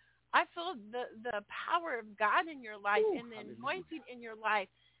you, I feel the power of God in your life and the anointing in your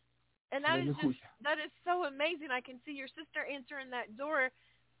life. And that is so amazing. I can see your sister answering that door.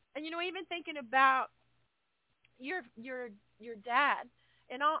 And, even thinking about your dad,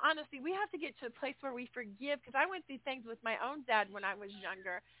 in all honesty, we have to get to a place where we forgive, because I went through things with my own dad when I was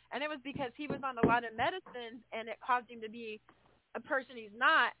younger, and it was because he was on a lot of medicines, and it caused him to be a person he's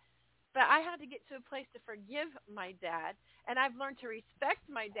not. But I had to get to a place to forgive my dad, and I've learned to respect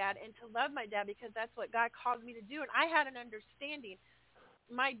my dad and to love my dad, because that's what God called me to do, and I had an understanding.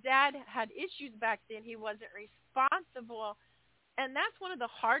 My dad had issues back then. He wasn't responsible. And that's one of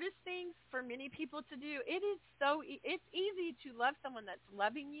the hardest things for many people to do. It's easy to love someone that's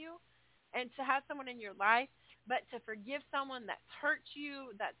loving you and to have someone in your life, but to forgive someone that's hurt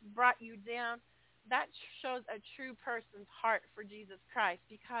you, that's brought you down, that shows a true person's heart for Jesus Christ,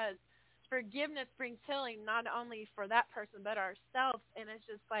 because forgiveness brings healing not only for that person but ourselves. And it's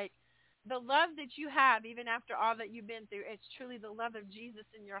just like the love that you have, even after all that you've been through, it's truly the love of Jesus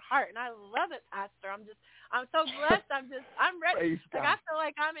in your heart. And I love it, Pastor. I'm so blessed. I'm ready. Like, I feel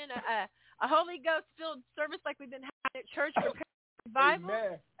like I'm in a Holy Ghost filled service like we've been having at church for revival.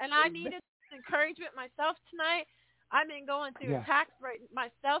 Amen. And I needed encouragement myself tonight. I've been going through attacks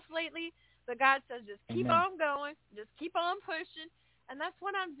myself lately, but God says just keep on going, just keep on pushing. And that's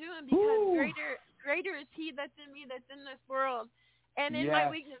what I'm doing, because greater is He that's in me, that's in this world. And in my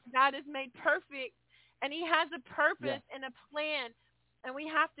weakness, God is made perfect, and He has a purpose and a plan, and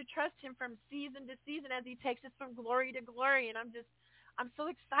we have to trust Him from season to season as He takes us from glory to glory. And I'm so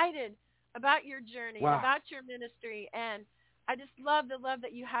excited about your journey, about your ministry, and I just love the love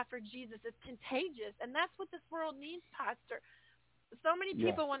that you have for Jesus. It's contagious, and that's what this world needs, Pastor. So many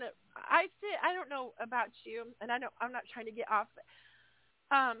people want to. I don't know about you, and I'm not trying to get off.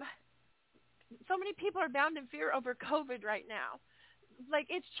 So many people are bound in fear over COVID right now.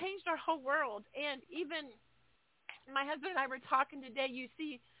 Like, it's changed our whole world. And even my husband and I were talking today, you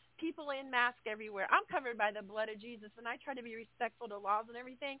see people in masks everywhere. I'm covered by the blood of Jesus, and I try to be respectful to laws and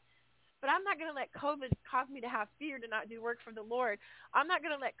everything. But I'm not going to let COVID cause me to have fear to not do work for the Lord. I'm not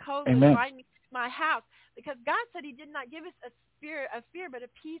going to let COVID bind me to my house, because God said He did not give us a spirit of fear, but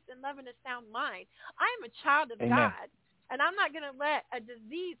a peace and love and a sound mind. I am a child of God, and I'm not going to let a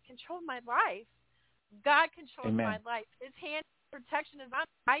disease control my life. God controls my life. His hand protection is on.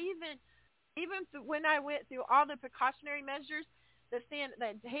 Even when I went through all the precautionary measures, the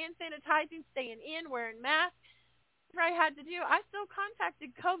hand sanitizing, staying in, wearing masks, whatever I had to do, I still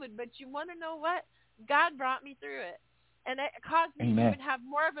contacted COVID. But you want to know what? God brought me through it, and it caused me to even have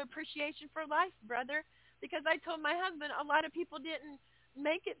more of appreciation for life, brother. Because I told my husband, a lot of people didn't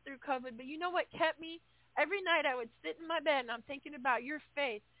make it through COVID, but you know what kept me? Every night I would sit in my bed and I'm thinking about your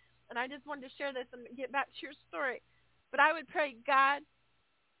faith, and I just wanted to share this and get back to your story. But I would pray, God,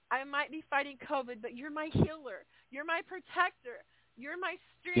 I might be fighting COVID, but you're my healer. You're my protector. You're my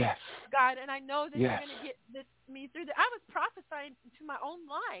strength, God, and I know that you're going to get me through that. I was prophesying to my own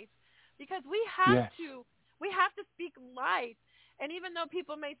life, because we have to speak life. And even though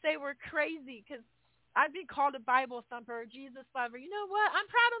people may say we're crazy, because I've been called a Bible thumper, a Jesus lover, you know what?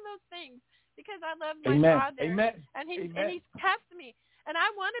 I'm proud of those things, because I love my Father, and He's kept me. And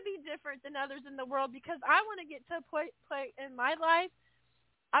I want to be different than others in the world, because I want to get to a point in my life.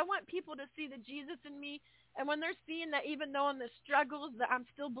 I want people to see the Jesus in me. And when they're seeing that, even though in the struggles, that I'm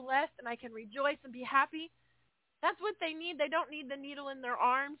still blessed and I can rejoice and be happy, that's what they need. They don't need the needle in their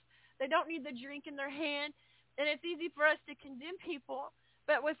arms. They don't need the drink in their hand. And it's easy for us to condemn people.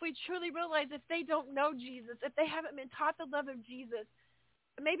 But if we truly realize, if they don't know Jesus, if they haven't been taught the love of Jesus,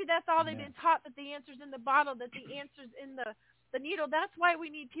 maybe that's all they've been taught, that the answer's in the bottle, that the answer's in the needle. That's why we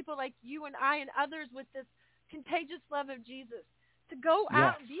need people like you and I and others with this contagious love of Jesus to go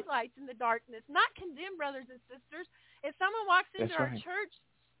out and be lights in the darkness, not condemn brothers and sisters. If someone walks into our church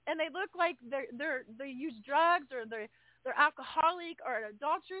and they look like they use drugs, or they're alcoholic or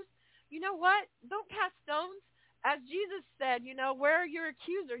adulterous, you know what? Don't cast stones. As Jesus said, where are your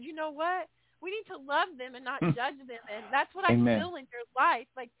accusers? You know what? We need to love them and not judge them. And that's what I feel in your life.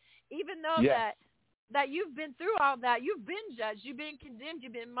 Like, even though that you've been through all that, you've been judged, you've been condemned,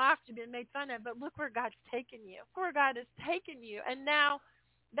 you've been mocked, you've been made fun of, but look where God's taken you. Look where God has taken you. And now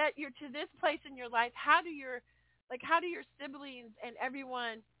that you're to this place in your life, how do your siblings and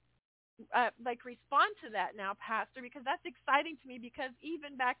everyone respond to that now, Pastor? Because that's exciting to me, because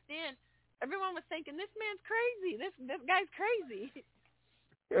even back then, everyone was thinking, this man's crazy. This guy's crazy.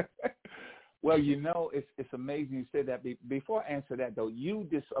 Well, it's amazing you said that. Before I answer that, though, you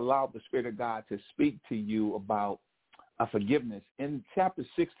just allowed the Spirit of God to speak to you about forgiveness. In chapter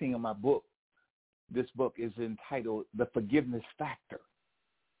 16 of my book, this book is entitled The Forgiveness Factor.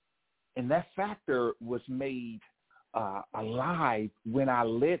 And that factor was made alive when I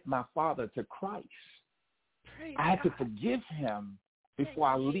led my father to Christ. I had to forgive him before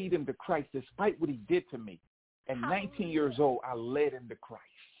I lead him to Christ, despite what he did to me. At 19 years old, I led him to Christ.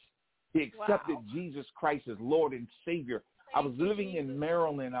 He accepted Jesus Christ as Lord and Savior. I was living in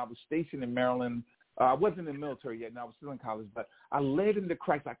Maryland. I was stationed in Maryland. I wasn't in the military yet, and I was still in college, but I led him to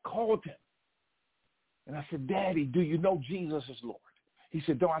Christ. I called him, and I said, Daddy, do you know Jesus is Lord? He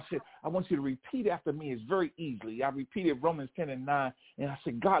said, no. I said, I want you to repeat after me. It's very easily. I repeated Romans 10:9, and I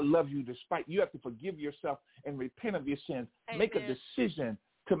said, God loves you despite. You have to forgive yourself and repent of your sins. Amen. Make a decision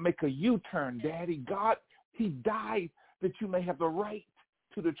to make a U-turn, Daddy. God, he died that you may have the right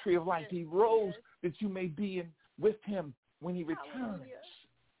to the tree of life. He rose that you may be with him when he returns. Hallelujah.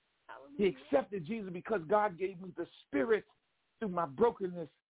 He accepted Jesus because God gave me the Spirit through my brokenness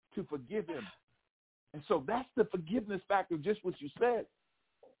to forgive him. And so that's the forgiveness factor, just what you said,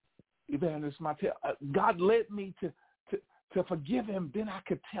 Evangelist Montell. God led me to forgive him. Then I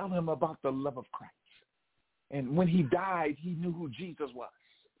could tell him about the love of Christ. And when he died, he knew who Jesus was.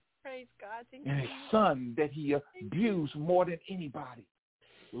 Praise God. And his son that he abused more than anybody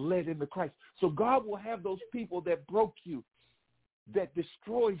led him to Christ. So God will have those people that broke you, that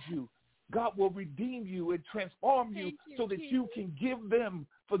destroyed you. God will redeem you and transform you so that you can give them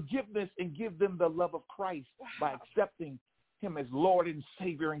forgiveness and give them the love of Christ by accepting him as Lord and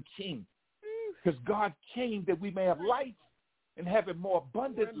Savior and King. Because God came that we may have life and have it more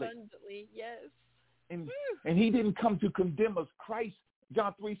abundantly. More abundantly, yes. And he didn't come to condemn us. Christ,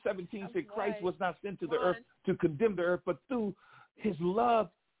 John 3:17 said Christ was not sent to the earth to condemn the earth, but through his love,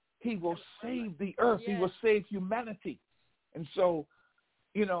 he will save the earth. Yes. He will save humanity. And so,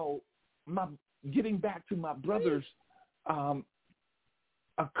 you know, getting back to my brothers, a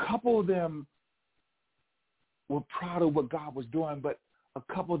couple of them were proud of what God was doing, but a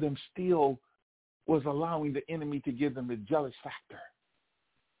couple of them still was allowing the enemy to give them the jealous factor.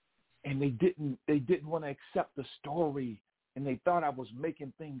 And they didn't want to accept the story, and they thought I was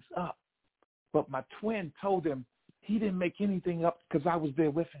making things up. But my twin told them he didn't make anything up because I was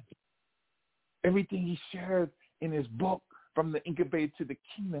there with him. Everything he shared in his book, From the Incubator to the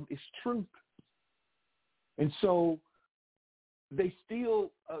Kingdom, is truth. And so they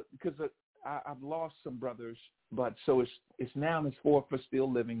still, because I've lost some brothers, but so it's now it's 4 for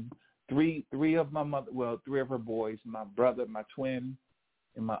still living. Three of my mother, well, 3 of her boys, my brother, my twin,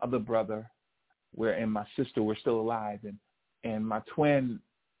 and my other brother, and my sister were still alive. And my twin,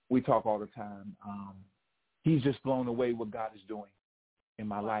 we talk all the time. He's just blown away what God is doing in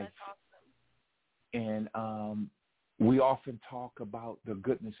my life. That's awesome. And we often talk about the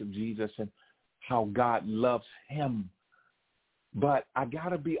goodness of Jesus and how God loves him. But I got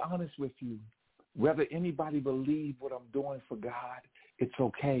to be honest with you. Whether anybody believes what I'm doing for God, it's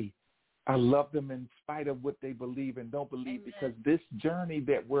okay. I love them in spite of what they believe and don't believe. Amen. Because this journey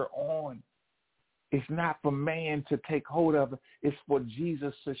that we're on is not for man to take hold of. It's for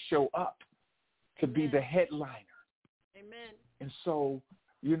Jesus to show up, to Amen. Be the headliner. Amen. And so,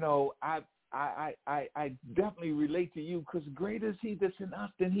 you know, I definitely relate to you because greater is he that's in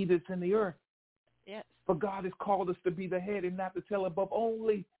us than he that's in the earth. Yes. For God has called us to be the head and not the tail, above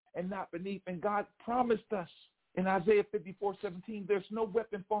only and not beneath. And God promised us in Isaiah 54:17, there's no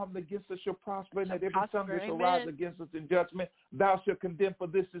weapon formed against us shall prosper, and that every tongue that shall rise against us in judgment, thou shalt condemn, for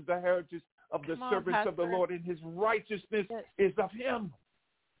this is the heritage of the servants of the Lord, and his righteousness is of him.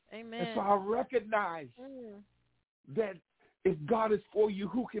 Amen. And so I recognize that if God is for you,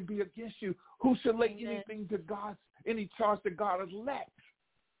 who can be against you? Who shall lay anything to God, any charge that God has let?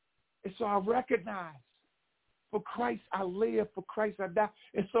 And so I recognize, for Christ I live, for Christ I die.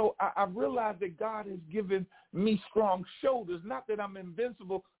 And so I realize that God has given me strong shoulders, not that I'm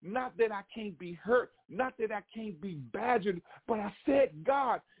invincible, not that I can't be hurt, not that I can't be badgered, but I said,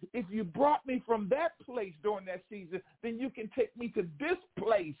 God, if you brought me from that place during that season, then you can take me to this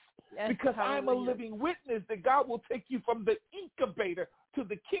place. Yes, because I'm a living witness that God will take you from the incubator to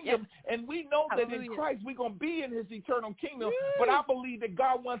the kingdom. Yes. And we know that in Christ we're going to be in his eternal kingdom. Woo. But I believe that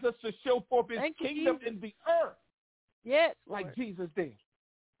God wants us to show forth his kingdom in the earth. Yes, like Lord. Jesus did.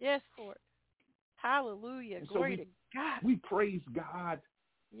 Yes, Lord. Hallelujah. And glory so to God. We praise God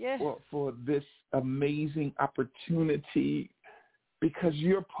yes. for this amazing opportunity because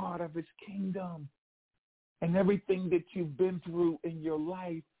you're part of his kingdom. And everything that you've been through in your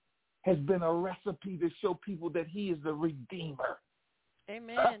life has been a recipe to show people that he is the Redeemer.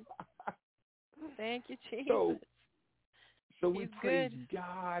 Amen. Thank you, Jesus. So we praise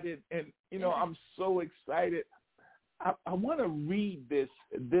God, and you know, I'm so excited. I want to read this.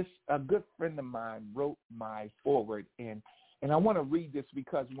 A good friend of mine wrote my foreword, and I want to read this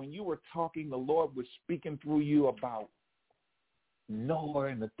because when you were talking, the Lord was speaking through you about Noah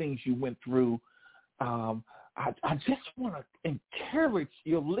and the things you went through. I just want to encourage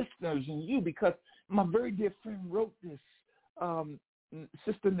your listeners and you, because my very dear friend wrote this.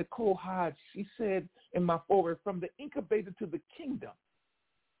 Sister Nicole Hodge, she said in my foreword, from the Incubator to the Kingdom,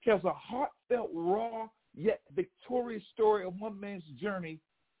 tells a heartfelt, raw, yet victorious story of one man's journey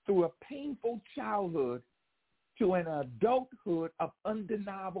through a painful childhood to an adulthood of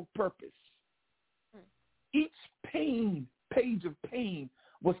undeniable purpose. Each page of pain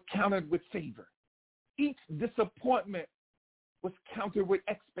was countered with favor. Each disappointment was countered with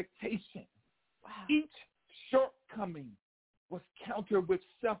expectation. Wow. Each shortcoming was countered with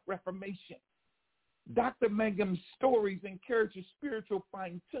self-reformation. Dr. Mangum's stories encourage a spiritual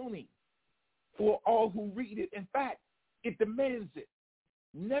fine-tuning for all who read it. In fact, it demands it.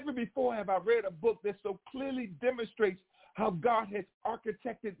 Never before have I read a book that so clearly demonstrates how God has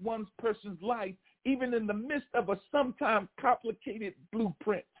architected one person's life, even in the midst of a sometimes complicated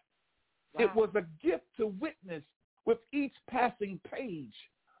blueprint. Wow. It was a gift to witness with each passing page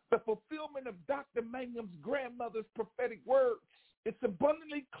the fulfillment of Dr. Mangum's grandmother's prophetic words. It's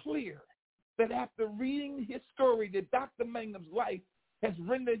abundantly clear that after reading his story, that Dr. Mangum's life has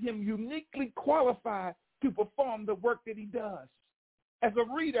rendered him uniquely qualified to perform the work that he does. As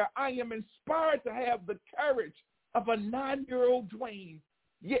a reader, I am inspired to have the courage of a 9-year-old Duane,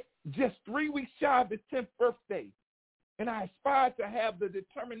 yet just 3 weeks shy of his 10th birthday. And I aspire to have the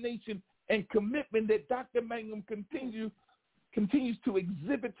determination and commitment that Dr. Mangum continues to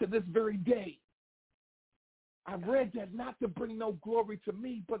exhibit to this very day. I read that not to bring no glory to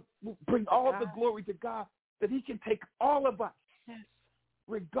me, but bring all the glory to God, that he can take all of us, yes,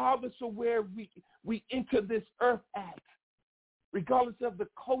 regardless of where we enter this earth at, regardless of the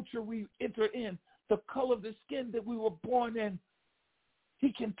culture we enter in, the color of the skin that we were born in.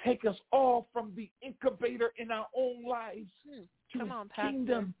 He can take us all from the incubator in our own lives to his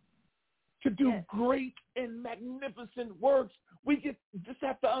kingdom, to do great and magnificent works. We just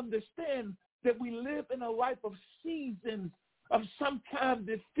have to understand that we live in a life of seasons, of sometimes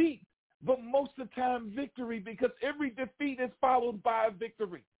defeat, but most of the time victory, because every defeat is followed by a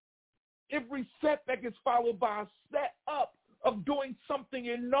victory. Every setback is followed by a set up of doing something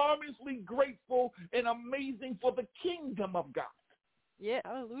enormously grateful and amazing for the kingdom of God. Yeah,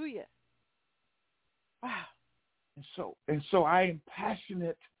 hallelujah. Wow. And so I am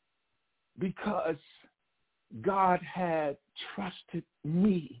passionate because God had trusted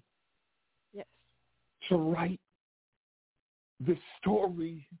me, yes, to write this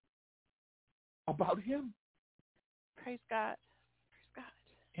story about him. Praise God. Praise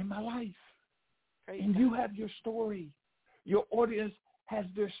God. In my life. Praise and God. You have your story. Your audience has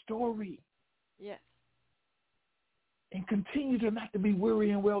their story. Yes. And continue to not to be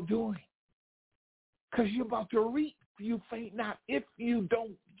weary in well-doing, because you're about to reap. You faint not if you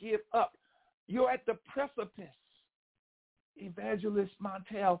don't give up. You're at the precipice, Evangelist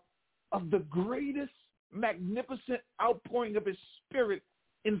Montell, of the greatest, magnificent outpouring of his spirit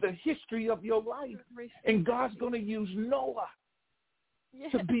in the history of your life. And God's going to use Noah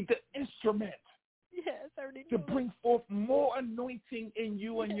to be the instrument to bring forth more anointing in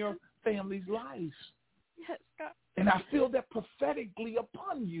you and your family's lives. Yes, God. And I feel that prophetically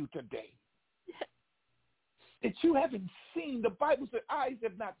upon you today. Yes. That you haven't seen. The Bible said eyes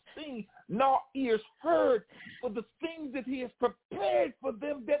have not seen, nor ears heard, for the things that he has prepared for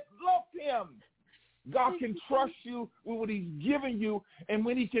them that love him. God can trust you with what he's given you, and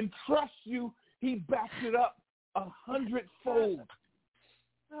when he can trust you, he backs it up 100-fold.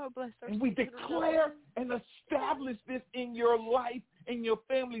 Oh, bless her. And we declare and establish this in your life, in your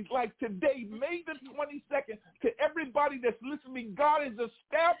family's life today, May the 22nd. To everybody that's listening, God is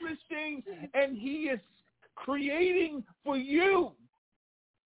establishing and he is creating for you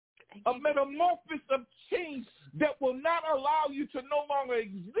a metamorphosis of change that will not allow you to no longer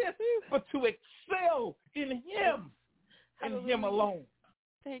exist, but to excel in him and him alone.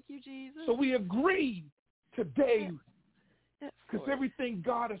 Thank you, Jesus. So we agree today, because everything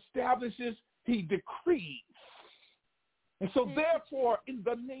God establishes, he decrees. And so therefore, in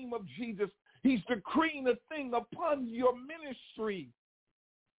the name of Jesus, he's decreeing a thing upon your ministry,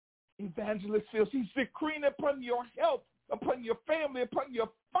 Evangelist Fields. He's decreeing upon your health, upon your family, upon your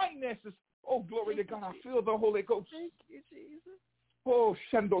finances. Oh, glory to God. I feel the Holy Ghost. Thank you, Jesus. Oh,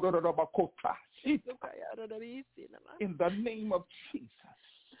 in the name of Jesus.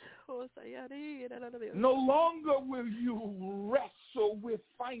 No longer will you wrestle with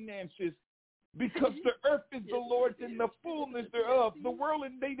finances, because the earth is the Lord's and the fullness thereof, the world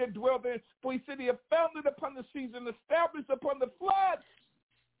and they that dwell there. For he said he have founded upon the seas and established upon the floods.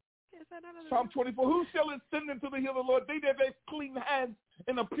 Psalm 24, who shall ascend into the hill of the Lord? They that have clean hands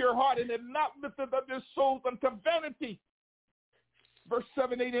and a pure heart, and have not lifted up their souls unto vanity. Verse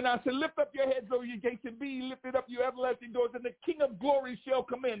 7, 8, and 9 said, lift up your heads, O ye gates, and be ye lifted up, you everlasting doors, and the King of glory shall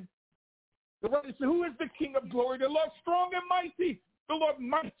come in. The writer said, who is the King of glory? The Lord strong and mighty, the Lord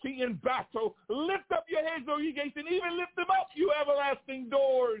mighty in battle. Lift up your heads, O ye gates, and even lift them up, you everlasting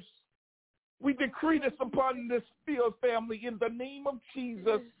doors. We decree this upon this field family in the name of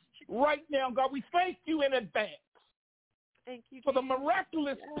Jesus. Right now, God, we thank you in advance. Thank you, for the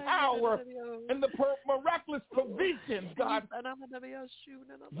miraculous power and the miraculous provision, God.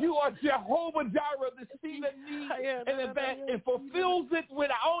 You are Jehovah Jireh, the seed of need in advance, and fulfills it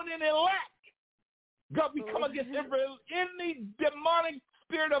without any lack. God, we come against any demonic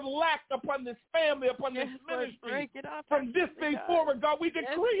spirit of lack upon this family, upon this ministry. From this day forward, God, we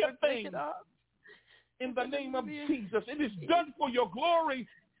decree a thing in the name of Jesus. It is done for your glory.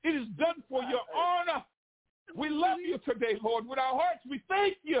 It is done for your honor. We love you today, Lord. With our hearts, we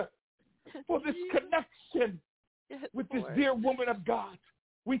thank you for this connection with this dear woman of God.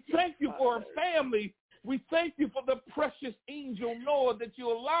 We thank you for her family. We thank you for the precious angel Noah that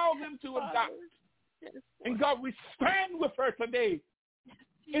you allow them to adopt. And God, we stand with her today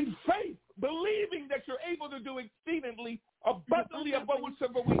in faith, believing that you're able to do exceedingly, abundantly above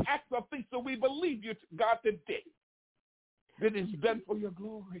whatever we ask or think. So we believe you, God, today. That is done for your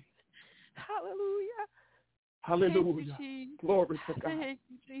glory. Hallelujah. Hallelujah. Glory to God. Thank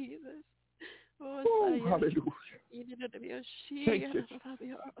you, Jesus. Oh, hallelujah. Thank you.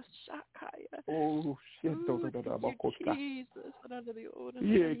 Oh, shit.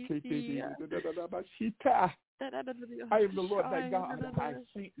 I am the Lord thy God. I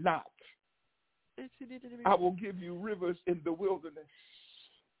faint not. I will give you rivers in the wilderness.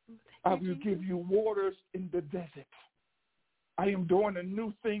 I will give you waters in the desert. I am doing a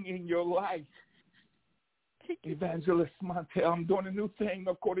new thing in your life. Evangelist Montell, I'm doing a new thing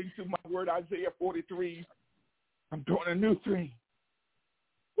according to my word, Isaiah 43. I'm doing a new thing.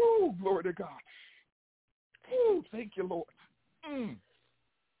 Woo, glory to God. Woo, thank you, Lord.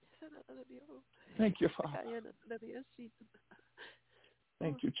 Thank you, Father.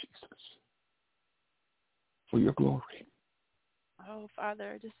 Thank you, Jesus, for your glory. Oh,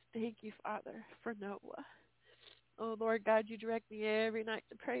 Father, just thank you, Father, for Noah. Oh, Lord God, you direct me every night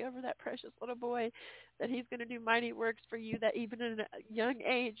to pray over that precious little boy, that he's going to do mighty works for you, that even in a young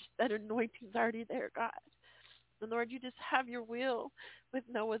age, that anointing's already there, God. And Lord, you just have your will with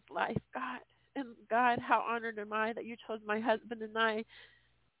Noah's life, God. And God, how honored am I that you chose my husband and I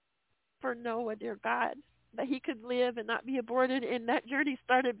for Noah, dear God, that he could live and not be aborted. And that journey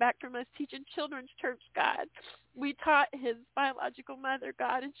started back from us teaching children's church, God. We taught his biological mother,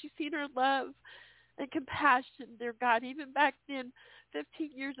 God, and she's seen her love and compassion, dear God. Even back then,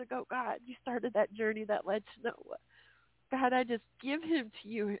 15 years ago, God, you started that journey that led to Noah. God, I just give him to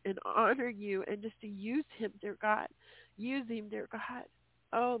you and honor you, and just to use him, dear God. Use him, dear God.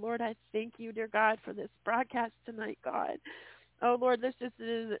 Oh, Lord, I thank you, dear God, for this broadcast tonight, God. Oh, Lord, this just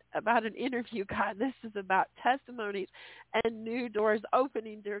is about an interview, God. This is about testimonies and new doors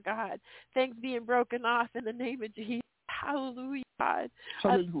opening, dear God. Things being broken off in the name of Jesus. Hallelujah, God.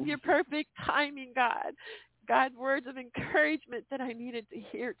 Hallelujah. Your perfect timing, God. God, words of encouragement that I needed to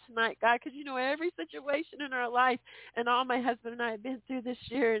hear tonight, God, because you know every situation in our life, and all my husband and I have been through this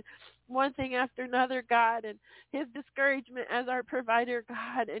year, and one thing after another, God, and his discouragement as our provider,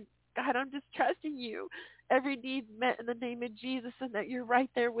 God, and God, I'm just trusting you. Every need met in the name of Jesus, and that you're right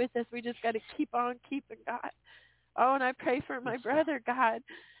there with us. We just got to keep on keeping, God. Oh, and I pray for my brother, God.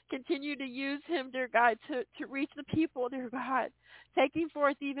 Continue to use him, dear God, to reach the people, dear God. Taking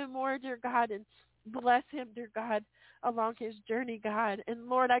forth even more, dear God, and bless him, dear God, along his journey, God. And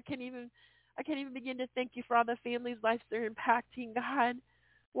Lord, I can't even begin to thank you for all the families' lives they're impacting, God.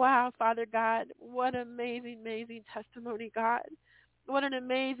 Wow, Father God, what amazing, amazing testimony, God. What an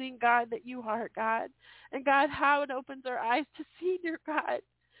amazing God that you are, God. And God, how it opens our eyes to see, dear God,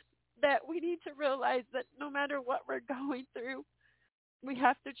 that we need to realize that no matter what we're going through, we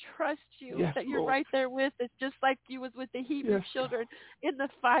have to trust you, yes, that you're Lord. Right there with us, just like you was with the Hebrew children in the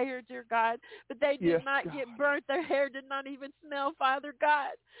fire, dear God. But they did not get burnt. Their hair did not even smell, Father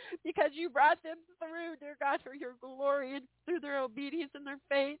God, because you brought them through, dear God, for your glory and through their obedience and their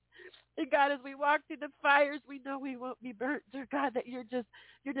faith. And God, as we walk through the fires, we know we won't be burnt, dear God, that you're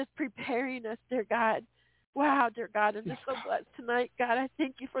just preparing us, dear God. Wow, dear God, I'm just so blessed tonight, God. I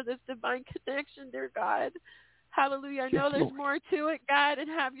thank you for this divine connection, dear God. Hallelujah. I know there's more to it, God, and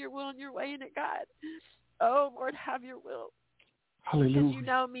have your will and your way in it, God. Oh, Lord, have your will. Hallelujah. Because you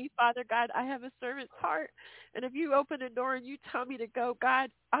know me, Father God, I have a servant's heart. And if you open a door and you tell me to go,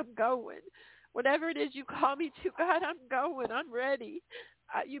 God, I'm going. Whatever it is you call me to, God, I'm going. I'm ready.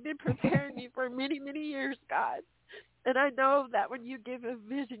 You've been preparing me for many, many years, God. And I know that when you give a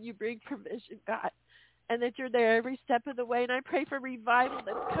vision, you bring provision, God, and that you're there every step of the way. And I pray for revival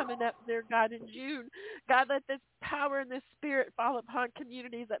that's coming up there, God, in June. God, let this power and this spirit fall upon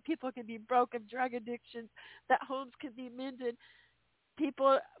communities, that people can be broken, drug addictions, that homes can be mended,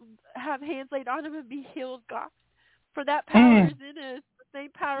 people have hands laid on them and be healed, God. For that power is in us, the same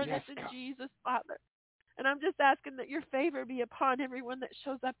power that's in Jesus, Father. And I'm just asking that your favor be upon everyone that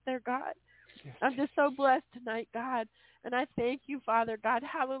shows up there, God. Yes, I'm just so blessed tonight, God. And I thank you, Father God.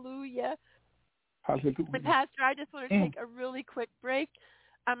 Hallelujah. Hallelujah. And Pastor, I just want to take a really quick break.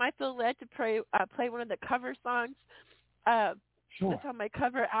 I feel led to play one of the cover songs that's on my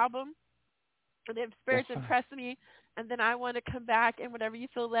cover album. And if Spirit's impressed me, and then I want to come back, and whatever you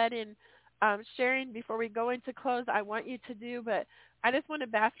feel led in sharing before we go into close, I want you to do. But I just want to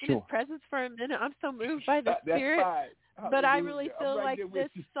bask in his presence for a minute. I'm so moved by the Spirit. But I really feel like this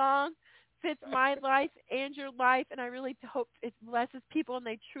song fits my life and your life, and I really hope it blesses people and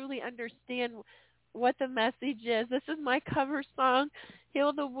they truly understand what the message is. This is my cover song,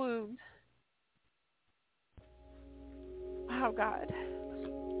 Heal the Wound. Oh, God.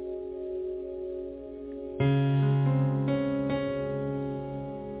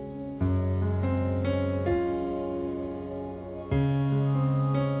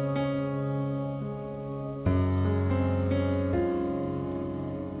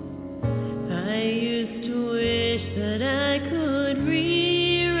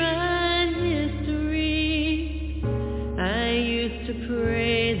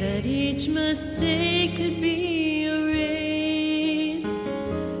 Pray that each mistake could be erased.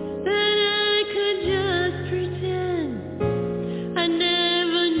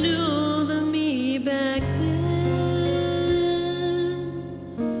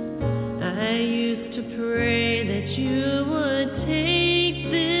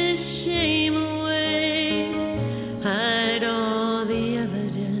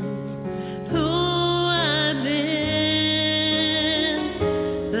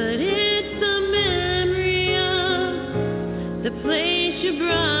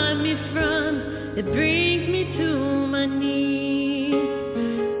 It brings me to my knees.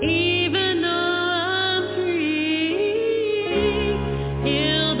 Even though I'm free,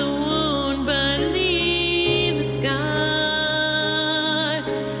 heal the wound but leave the scar.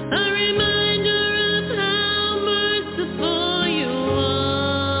 A reminder of how merciful you are.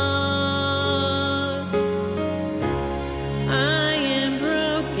 I am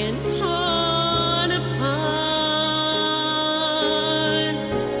broken, torn apart.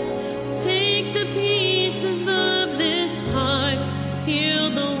 Take the pieces of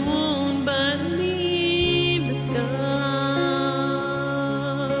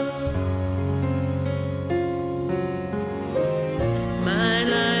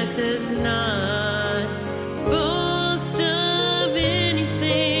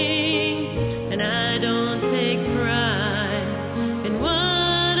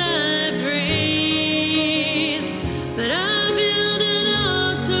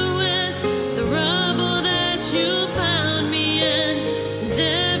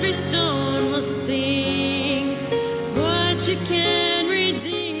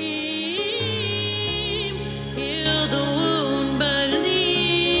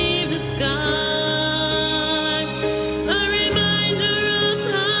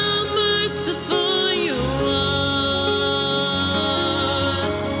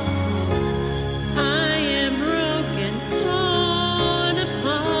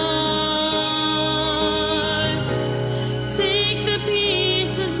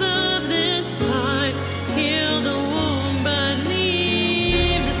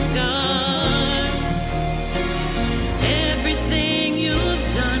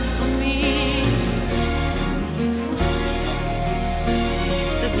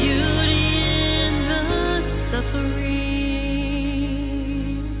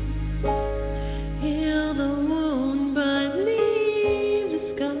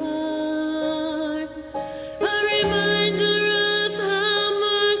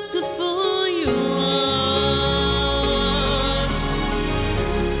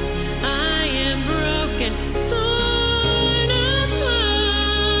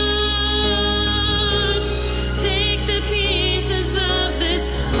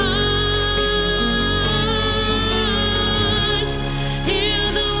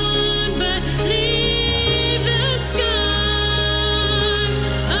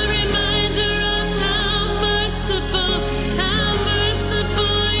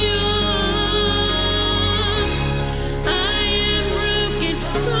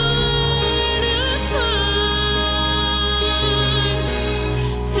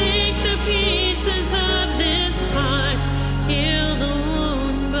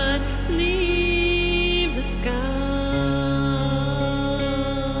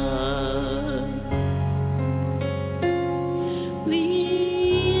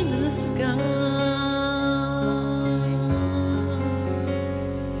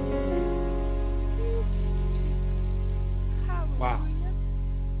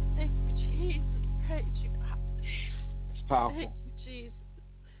Powerful. Thank you, Jesus.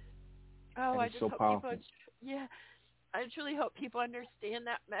 Oh, That I is just so hope powerful. people, I truly hope people understand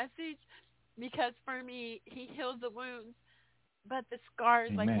that message, because for me, he heals the wounds, but the scars,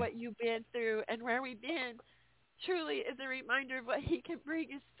 like Amen. what you've been through and where we've been, truly is a reminder of what he can bring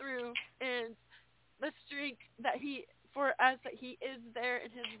us through, and the strength that he, for us, that he is there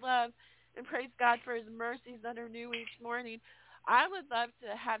in his love, and praise God for his mercies that are new each morning. I would love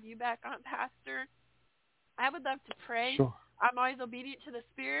to have you back on, Pastor. I would love to pray. Sure. I'm always obedient to the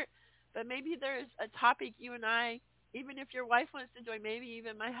Spirit, but maybe there's a topic you and I, even if your wife wants to join, maybe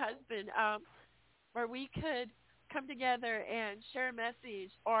even my husband, where we could come together and share a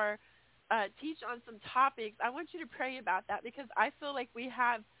message or teach on some topics. I want you to pray about that, because I feel like we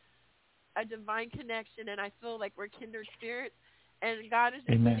have a divine connection, and I feel like we're kindred spirits, and God is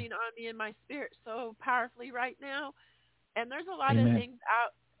just Amen. sitting on me in my spirit so powerfully right now. And there's a lot Amen. of things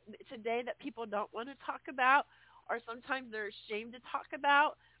out today that people don't want to talk about, or sometimes they're ashamed to talk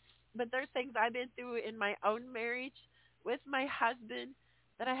about. But there's things I've been through in my own marriage with my husband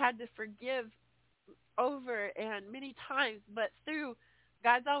that I had to forgive over and many times. But through,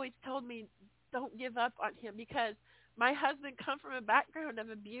 God's always told me, don't give up on him, because my husband come from a background of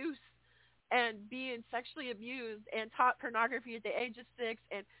abuse and being sexually abused and taught pornography at the age of 6.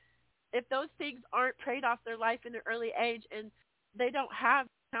 And if those things aren't prayed off their life in an early age, and they don't have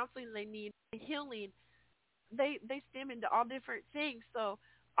counseling they need, healing, they stem into all different things. So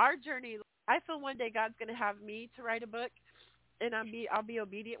our journey, I feel one day God's going to have me to write a book, and I'll be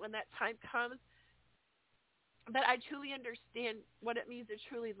obedient when that time comes. But I truly understand what it means to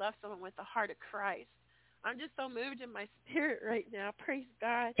truly love someone with the heart of Christ. I'm just so moved in my spirit right now. Praise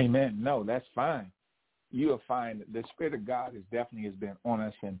God. Amen. No, that's fine. You'll find the Spirit of God definitely has been on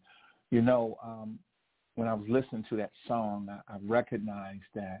us. And, you know, when I was listening to that song, I recognized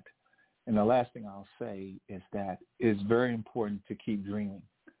that, and the last thing I'll say is that it's very important to keep dreaming.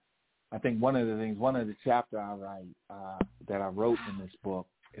 I think one of the chapter I write, that I wrote in this book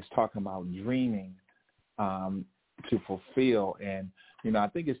is talking about dreaming to fulfill. And, you know, I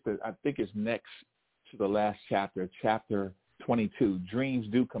think it's next to the last chapter, chapter 22, Dreams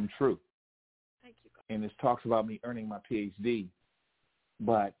Do Come True. Thank you, God. And it talks about me earning my Ph.D.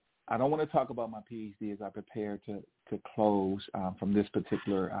 But I don't want to talk about my Ph.D. as I prepare to close from this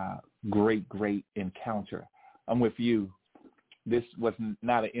particular great encounter. I'm with you. This was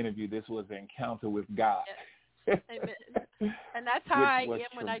not an interview. This was an encounter with God. Yes. Amen. And that's how I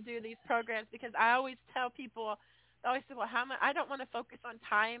am when I do these programs, because I always tell people, they always say, well, I don't want to focus on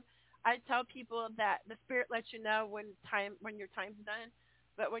time. I tell people that the Spirit lets you know when your time's done.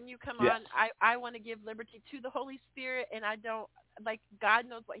 But when you come on, I want to give liberty to the Holy Spirit, and I don't, like, God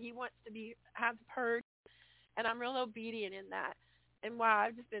knows what he wants to have heard, and I'm real obedient in that. And wow,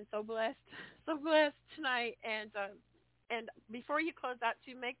 I've just been so blessed tonight. And before you close out,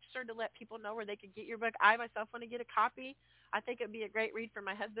 too, make sure to let people know where they could get your book. I myself want to get a copy. I think it would be a great read for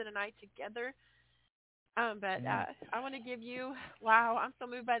my husband and I together. But I want to give you, wow, I'm so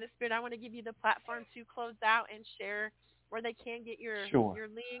moved by the Spirit. I want to give you the platform to close out and share where they can get your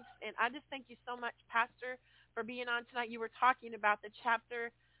links. And I just thank you so much, Pastor, for being on tonight. You were talking about the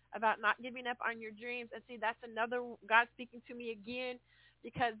chapter about not giving up on your dreams. And see, that's another, God speaking to me again,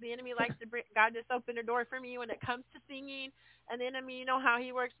 because the enemy likes to bring, God just opened a door for me when it comes to singing. And the enemy, you know how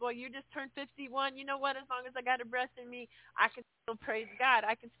he works. Well, you just turned 51. You know what? As long as I got a breath in me, I can still praise God.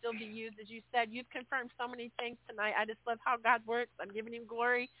 I can still be used, as you said. You've confirmed so many things tonight. I just love how God works. I'm giving him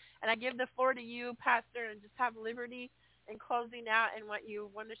glory. And I give the floor to you, Pastor, and just have liberty in closing out and what you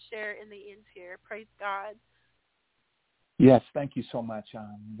want to share in the end here. Praise God. Yes, thank you so much.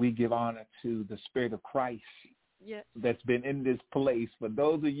 We give honor to the Spirit of Christ. Yes. That's been in this place. For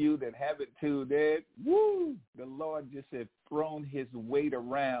those of you that haven't tuned in, woo, the Lord just has thrown his weight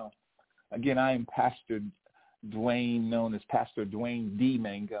around. Again, I am Pastor Duane, known as Pastor Duane E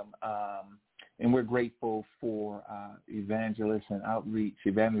Mangum, and we're grateful for Evangelist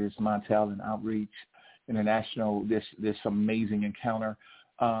Montell and Outreach International, this amazing encounter.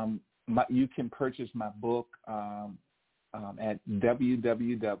 You can purchase my book at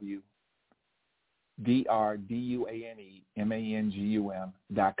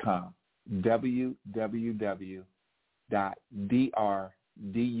www.DRDuanemangum.com.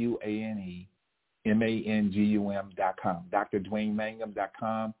 www.DRDuanemangum.com.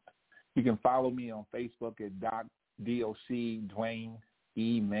 DrDuaneMangum.com. You can follow me on Facebook at DOC Duane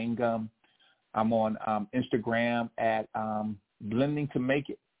E Mangum. I'm on Instagram at Blending to Make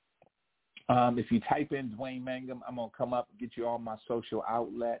It. If you type in Duane Mangum, I'm going to come up and get you all my social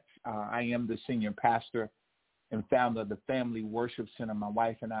outlets. I am the senior pastor and founder of the Family Worship Center. My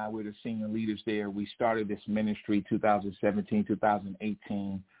wife and I were the senior leaders there. We started this ministry 2017,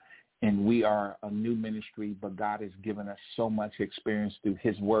 2018, and we are a new ministry, but God has given us so much experience through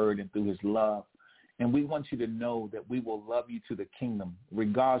his word and through his love. And we want you to know that we will love you to the kingdom,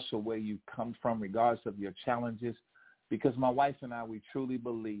 regardless of where you come from, regardless of your challenges, because my wife and I, we truly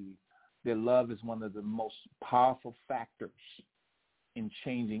believe that love is one of the most powerful factors in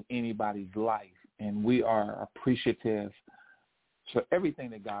changing anybody's life. And we are appreciative for everything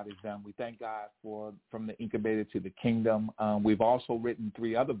that God has done. We thank God for From the Incubator to the Kingdom. We've also written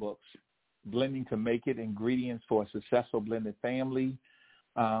 3 other books, Blending to Make It, Ingredients for a Successful Blended Family.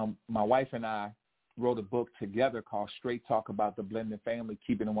 My wife and I wrote a book together called Straight Talk About the Blended Family,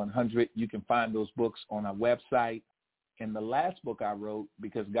 Keeping It 100. You can find those books on our website. And the last book I wrote,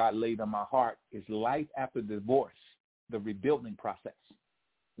 because God laid on my heart, is Life After Divorce, the Rebuilding Process.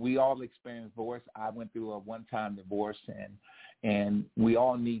 We all experience divorce. I went through a one-time divorce, and we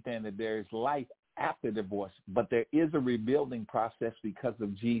all need to understand that there is life after divorce, but there is a rebuilding process because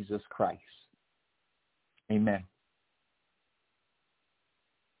of Jesus Christ. Amen.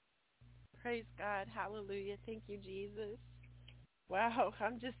 Praise God. Hallelujah. Thank you, Jesus. Wow,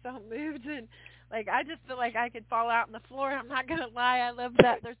 I'm just so moved, and I just feel like I could fall out on the floor. I'm not going to lie. I love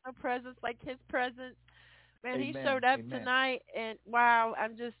that. There's no presence like his presence. Man, Amen. He showed up tonight, and wow,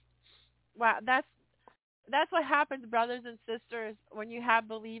 that's what happens, brothers and sisters, when you have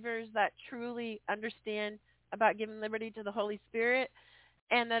believers that truly understand about giving liberty to the Holy Spirit,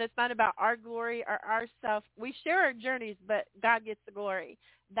 and that it's not about our glory or our self. We share our journeys, but God gets the glory.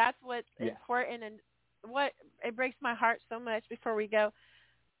 That's what's important, and what it breaks my heart so much. Before we go,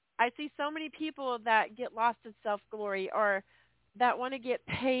 I see so many people that get lost in self-glory, or that want to get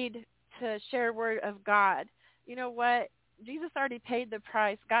paid to share word of God. You know what? Jesus already paid the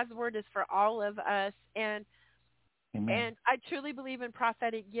price. God's word is for all of us, and Amen. And I truly believe in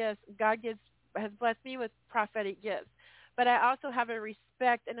prophetic gifts. God has blessed me with prophetic gifts, but I also have a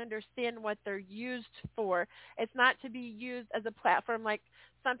respect and understand what they're used for. It's not to be used as a platform like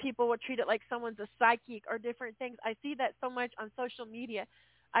some people will treat it like someone's a psychic or different things. I see that so much on social media.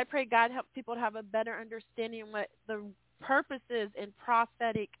 I pray God helps people to have a better understanding of what the purpose is in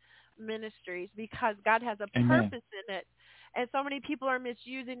prophetic ministries, because God has a purpose in it. And so many people are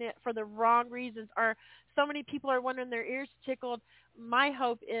misusing it for the wrong reasons, or so many people are wanting their ears tickled. My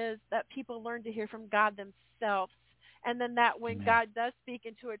hope is that people learn to hear from God themselves, and then that when God does speak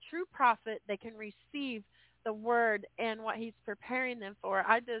into a true prophet, they can receive the word and what he's preparing them for.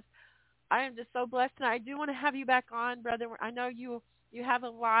 I am just so blessed, and I do want to have you back on, brother. I know you have a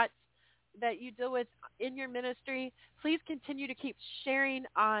lot that you deal with in your ministry. Please continue to keep sharing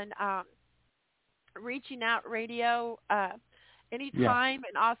on Reaching Out Radio anytime,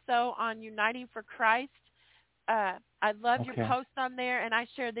 and also on Uniting for Christ. I love your posts on there, and I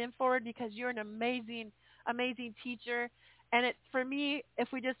share them forward because you're an amazing teacher. And it's, for me, if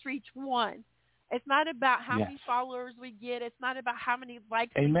we just reach one, it's not about how many followers we get. It's not about how many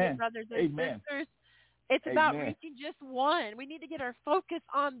likes we get, brothers and sisters. It's about reaching just one. We need to get our focus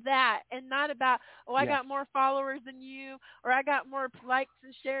on that, and not about, I got more followers than you, or I got more likes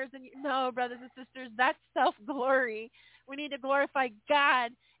and shares than you. No, brothers and sisters, that's self-glory. We need to glorify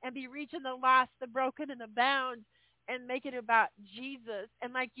God and be reaching the lost, the broken, and the bound, and make it about Jesus.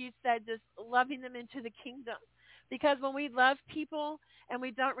 And like you said, just loving them into the kingdom. Because when we love people and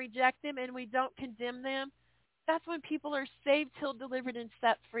we don't reject them and we don't condemn them, that's when people are saved, healed, delivered, and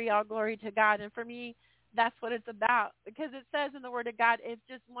set free. All glory to God. And for me, that's what it's about, because it says in the Word of God, if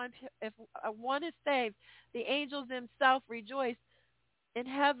one is saved, the angels themselves rejoice in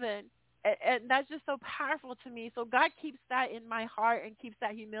heaven, and that's just so powerful to me. So God keeps that in my heart and keeps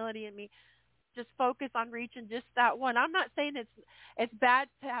that humility in me. Just focus on reaching just that one. I'm not saying it's bad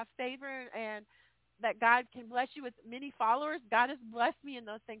to have favor and that God can bless you with many followers. God has blessed me in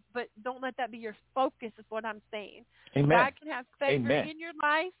those things, but don't let that be your focus, is what I'm saying. Amen. God can have favor in your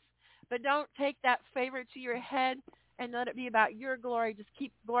life, but don't take that favor to your head and let it be about your glory. Just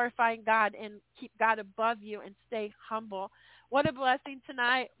keep glorifying God and keep God above you and stay humble. What a blessing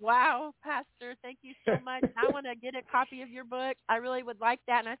tonight. Wow, Pastor, thank you so much. I want to get a copy of your book. I really would like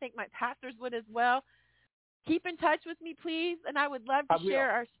that, and I think my pastors would as well. Keep in touch with me, please, and I would love to share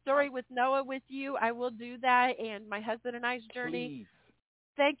our story with Noah with you. I will do that, and my husband and I's journey. Please.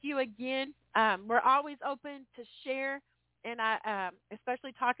 Thank you again. We're always open to share, and I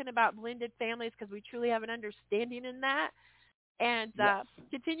especially talking about blended families, because we truly have an understanding in that. And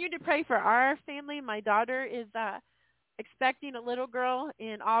continue to pray for our family. My daughter is expecting a little girl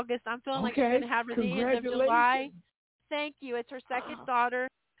in August. I'm feeling like we're going to have her the end of July. Thank you. It's her second daughter.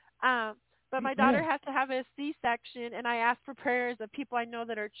 But my daughter has to have a C-section, and I asked for prayers of people I know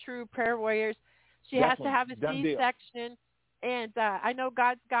that are true prayer warriors. She has to have a C-section, and I know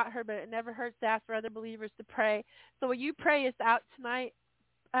God's got her, but it never hurts to ask for other believers to pray. So will you pray us out tonight,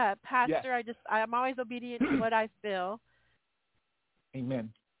 Pastor? Yes. I'm always obedient to what I feel. Amen.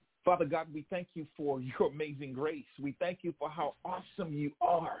 Father God, we thank you for your amazing grace. We thank you for how awesome you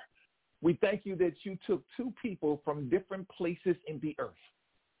are. We thank you that you took two people from different places in the earth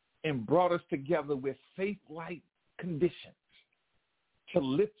and brought us together with faith-like conditions to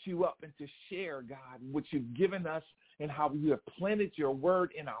lift you up and to share, God, what you've given us and how you have planted your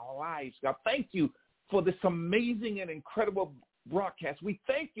word in our lives. God, thank you for this amazing and incredible broadcast. We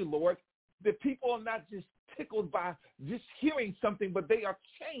thank you, Lord, that people are not just tickled by just hearing something, but they are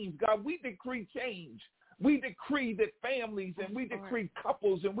changed. God, we decree change. We decree that families and we decree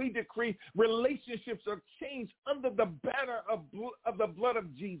couples and we decree relationships are changed under the banner of the blood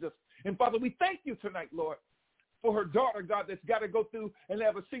of Jesus. And Father, we thank you tonight, Lord, for her daughter, God, that's got to go through and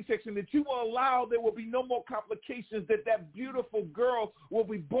have a C-section, that you will allow there will be no more complications, that beautiful girl will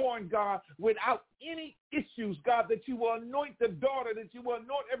be born, God, without any issues, God, that you will anoint the daughter, that you will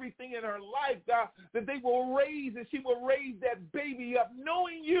anoint everything in her life, God, that they will raise, and she will raise that baby up,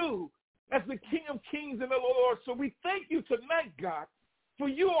 knowing you as the King of Kings and the Lord. So we thank you tonight, God, for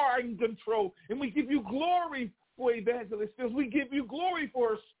you are in control, and we give you glory for Evangelist Fields. We give you glory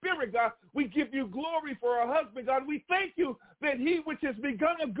for her spirit, God. We give you glory for her husband, God. We thank you that he which has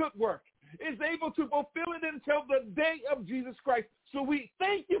begun a good work is able to fulfill it until the day of Jesus Christ. So we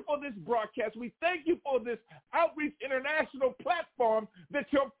thank you for this broadcast. We thank you for this Outreach International platform, that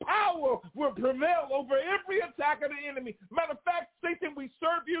your power will prevail over every attack of the enemy. Matter of fact, Satan, we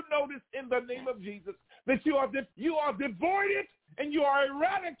serve you notice in the name of Jesus that you are devoided and you are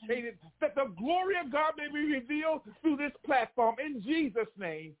eradicated, that the glory of God may be revealed through this platform. In Jesus'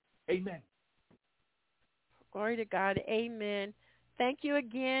 name, amen. Glory to God. Amen. Thank you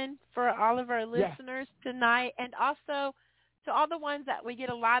again for all of our listeners tonight, and also to all the ones that we get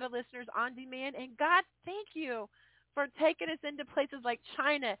a lot of listeners on demand. And God, thank you for taking us into places like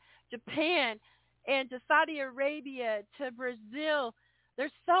China, Japan, and to Saudi Arabia, to Brazil.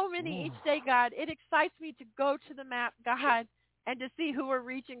 There's so many each day, God. It excites me to go to the map, God, and to see who we're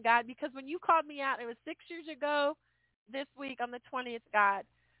reaching, God, because when you called me out, it was 6 years ago this week on the 20th, God.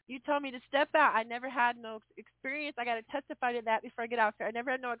 You told me to step out. I never had no experience. I got to testify to that before I get out there. I never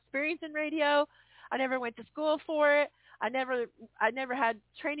had no experience in radio. I never went to school for it. I never had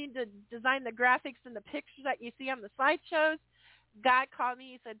training to design the graphics and the pictures that you see on the slideshows. God called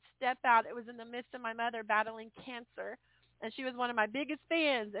me. He said, step out. It was in the midst of my mother battling cancer. And she was one of my biggest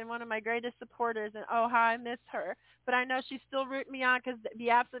fans and one of my greatest supporters. And, oh, how I miss her. But I know she's still rooting me on, because to be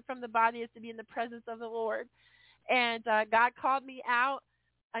absent from the body is to be in the presence of the Lord. And God called me out.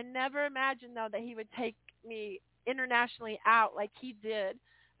 I never imagined, though, that he would take me internationally out like he did.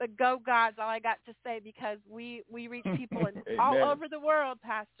 But go, God's all I got to say, because we reach people all over the world,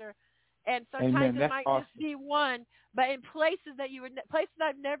 Pastor. And sometimes it might just be one, but in places that places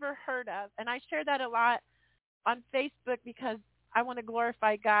I've never heard of. And I share that a lot on Facebook because I want to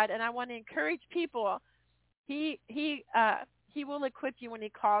glorify God and I want to encourage people. He will equip you when he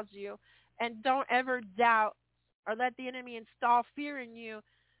calls you, and don't ever doubt or let the enemy install fear in you,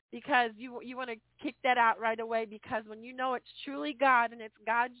 because you want to kick that out right away, because when you know it's truly God and it's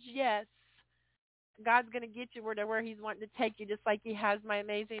God's yes, God's going to get you where he's wanting to take you, just like he has my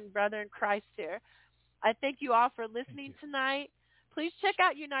amazing brother in Christ here. I thank you all for listening tonight. Please check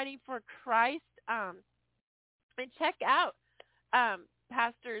out Uniting for Christ and check out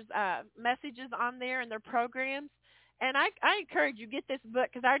pastors' messages on there and their programs. And I encourage you, get this book,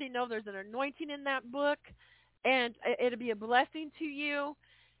 because I already know there's an anointing in that book, and it'll be a blessing to you.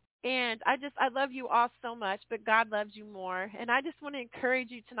 And I love you all so much, but God loves you more. And I just want to encourage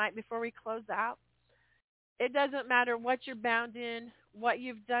you tonight before we close out. It doesn't matter what you're bound in, what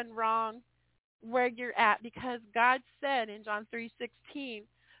you've done wrong, where you're at, because God said in John 3:16,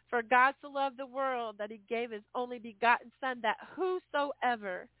 for God so loved the world that he gave his only begotten Son, that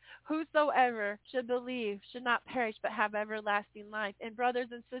whosoever should believe should not perish but have everlasting life. And brothers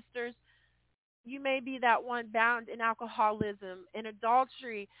and sisters, you may be that one bound in alcoholism, in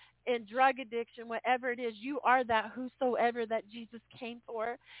adultery, in drug addiction, whatever it is. You are that whosoever that Jesus came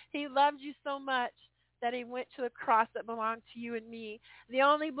for. He loved you so much that he went to a cross that belonged to you and me. The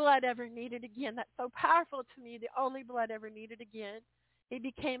only blood ever needed again. That's so powerful to me. The only blood ever needed again. He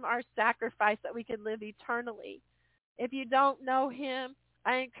became our sacrifice that we could live eternally. If you don't know him,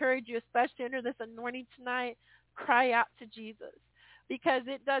 I encourage you, especially under this anointing tonight, cry out to Jesus. Because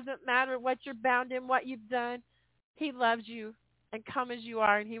it doesn't matter what you're bound in, what you've done. He loves you. and come as you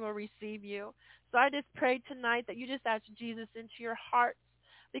are, and he will receive you. So I just pray tonight that you just ask Jesus into your hearts,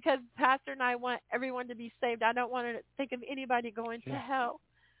 because Pastor and I want everyone to be saved. I don't want to think of anybody going to hell.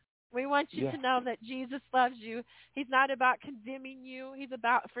 We want you to know that Jesus loves you. He's not about condemning you. He's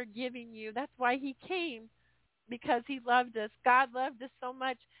about forgiving you. That's why he came, because he loved us. God loved us so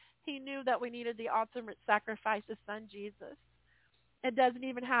much, he knew that we needed the ultimate sacrifice, his son Jesus. It doesn't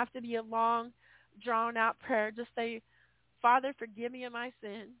even have to be a long, drawn-out prayer. Just say, Father, forgive me of my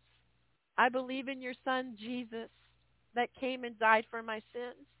sins. I believe in your son Jesus that came and died for my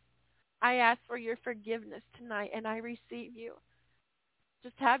sins. I ask for your forgiveness tonight, and I receive you.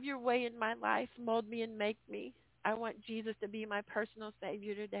 Just have your way in my life. Mold me and make me. I want Jesus to be my personal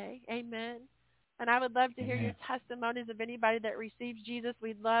Savior today. Amen. And I would love to hear your testimonies of anybody that receives Jesus.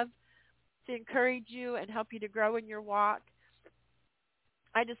 We'd love to encourage you and help you to grow in your walk.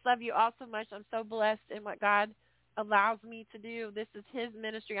 I just love you all so much. I'm so blessed in what God allows me to do. This is his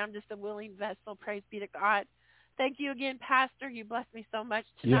ministry. I'm just a willing vessel. Praise be to God. Thank you again, Pastor. You blessed me so much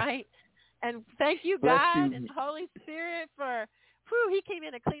tonight. Yeah. And thank you, God and Holy Spirit, for he came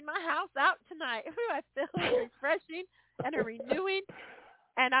in and cleaned my house out tonight. I feel a refreshing and a renewing.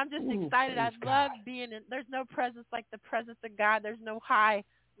 And I'm just excited. I love being in. There's no presence like the presence of God. There's no high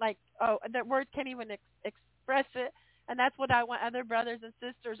like, that words can't even express it. And that's what I want other brothers and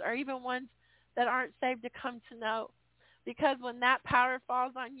sisters, or even ones that aren't saved, to come to know. Because when that power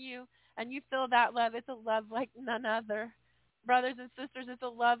falls on you and you feel that love, it's a love like none other. Brothers and sisters, it's a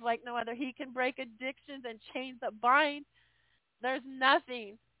love like no other. He can break addictions and chains that bind. There's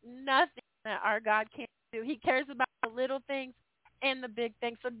nothing that our God can't do. He cares about the little things and the big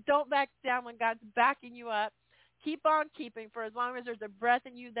things. So don't back down when God's backing you up. Keep on keeping. For as long as there's a breath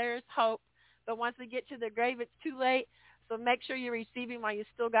in you, there's hope. But once we get to the grave, it's too late. So make sure you're receiving while you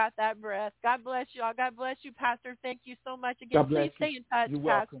still got that breath. God bless you all. God bless you, Pastor. Thank you so much again. Please stay in touch,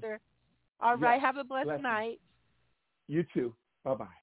 Pastor. All right. Have a blessed night. You too. Bye-bye.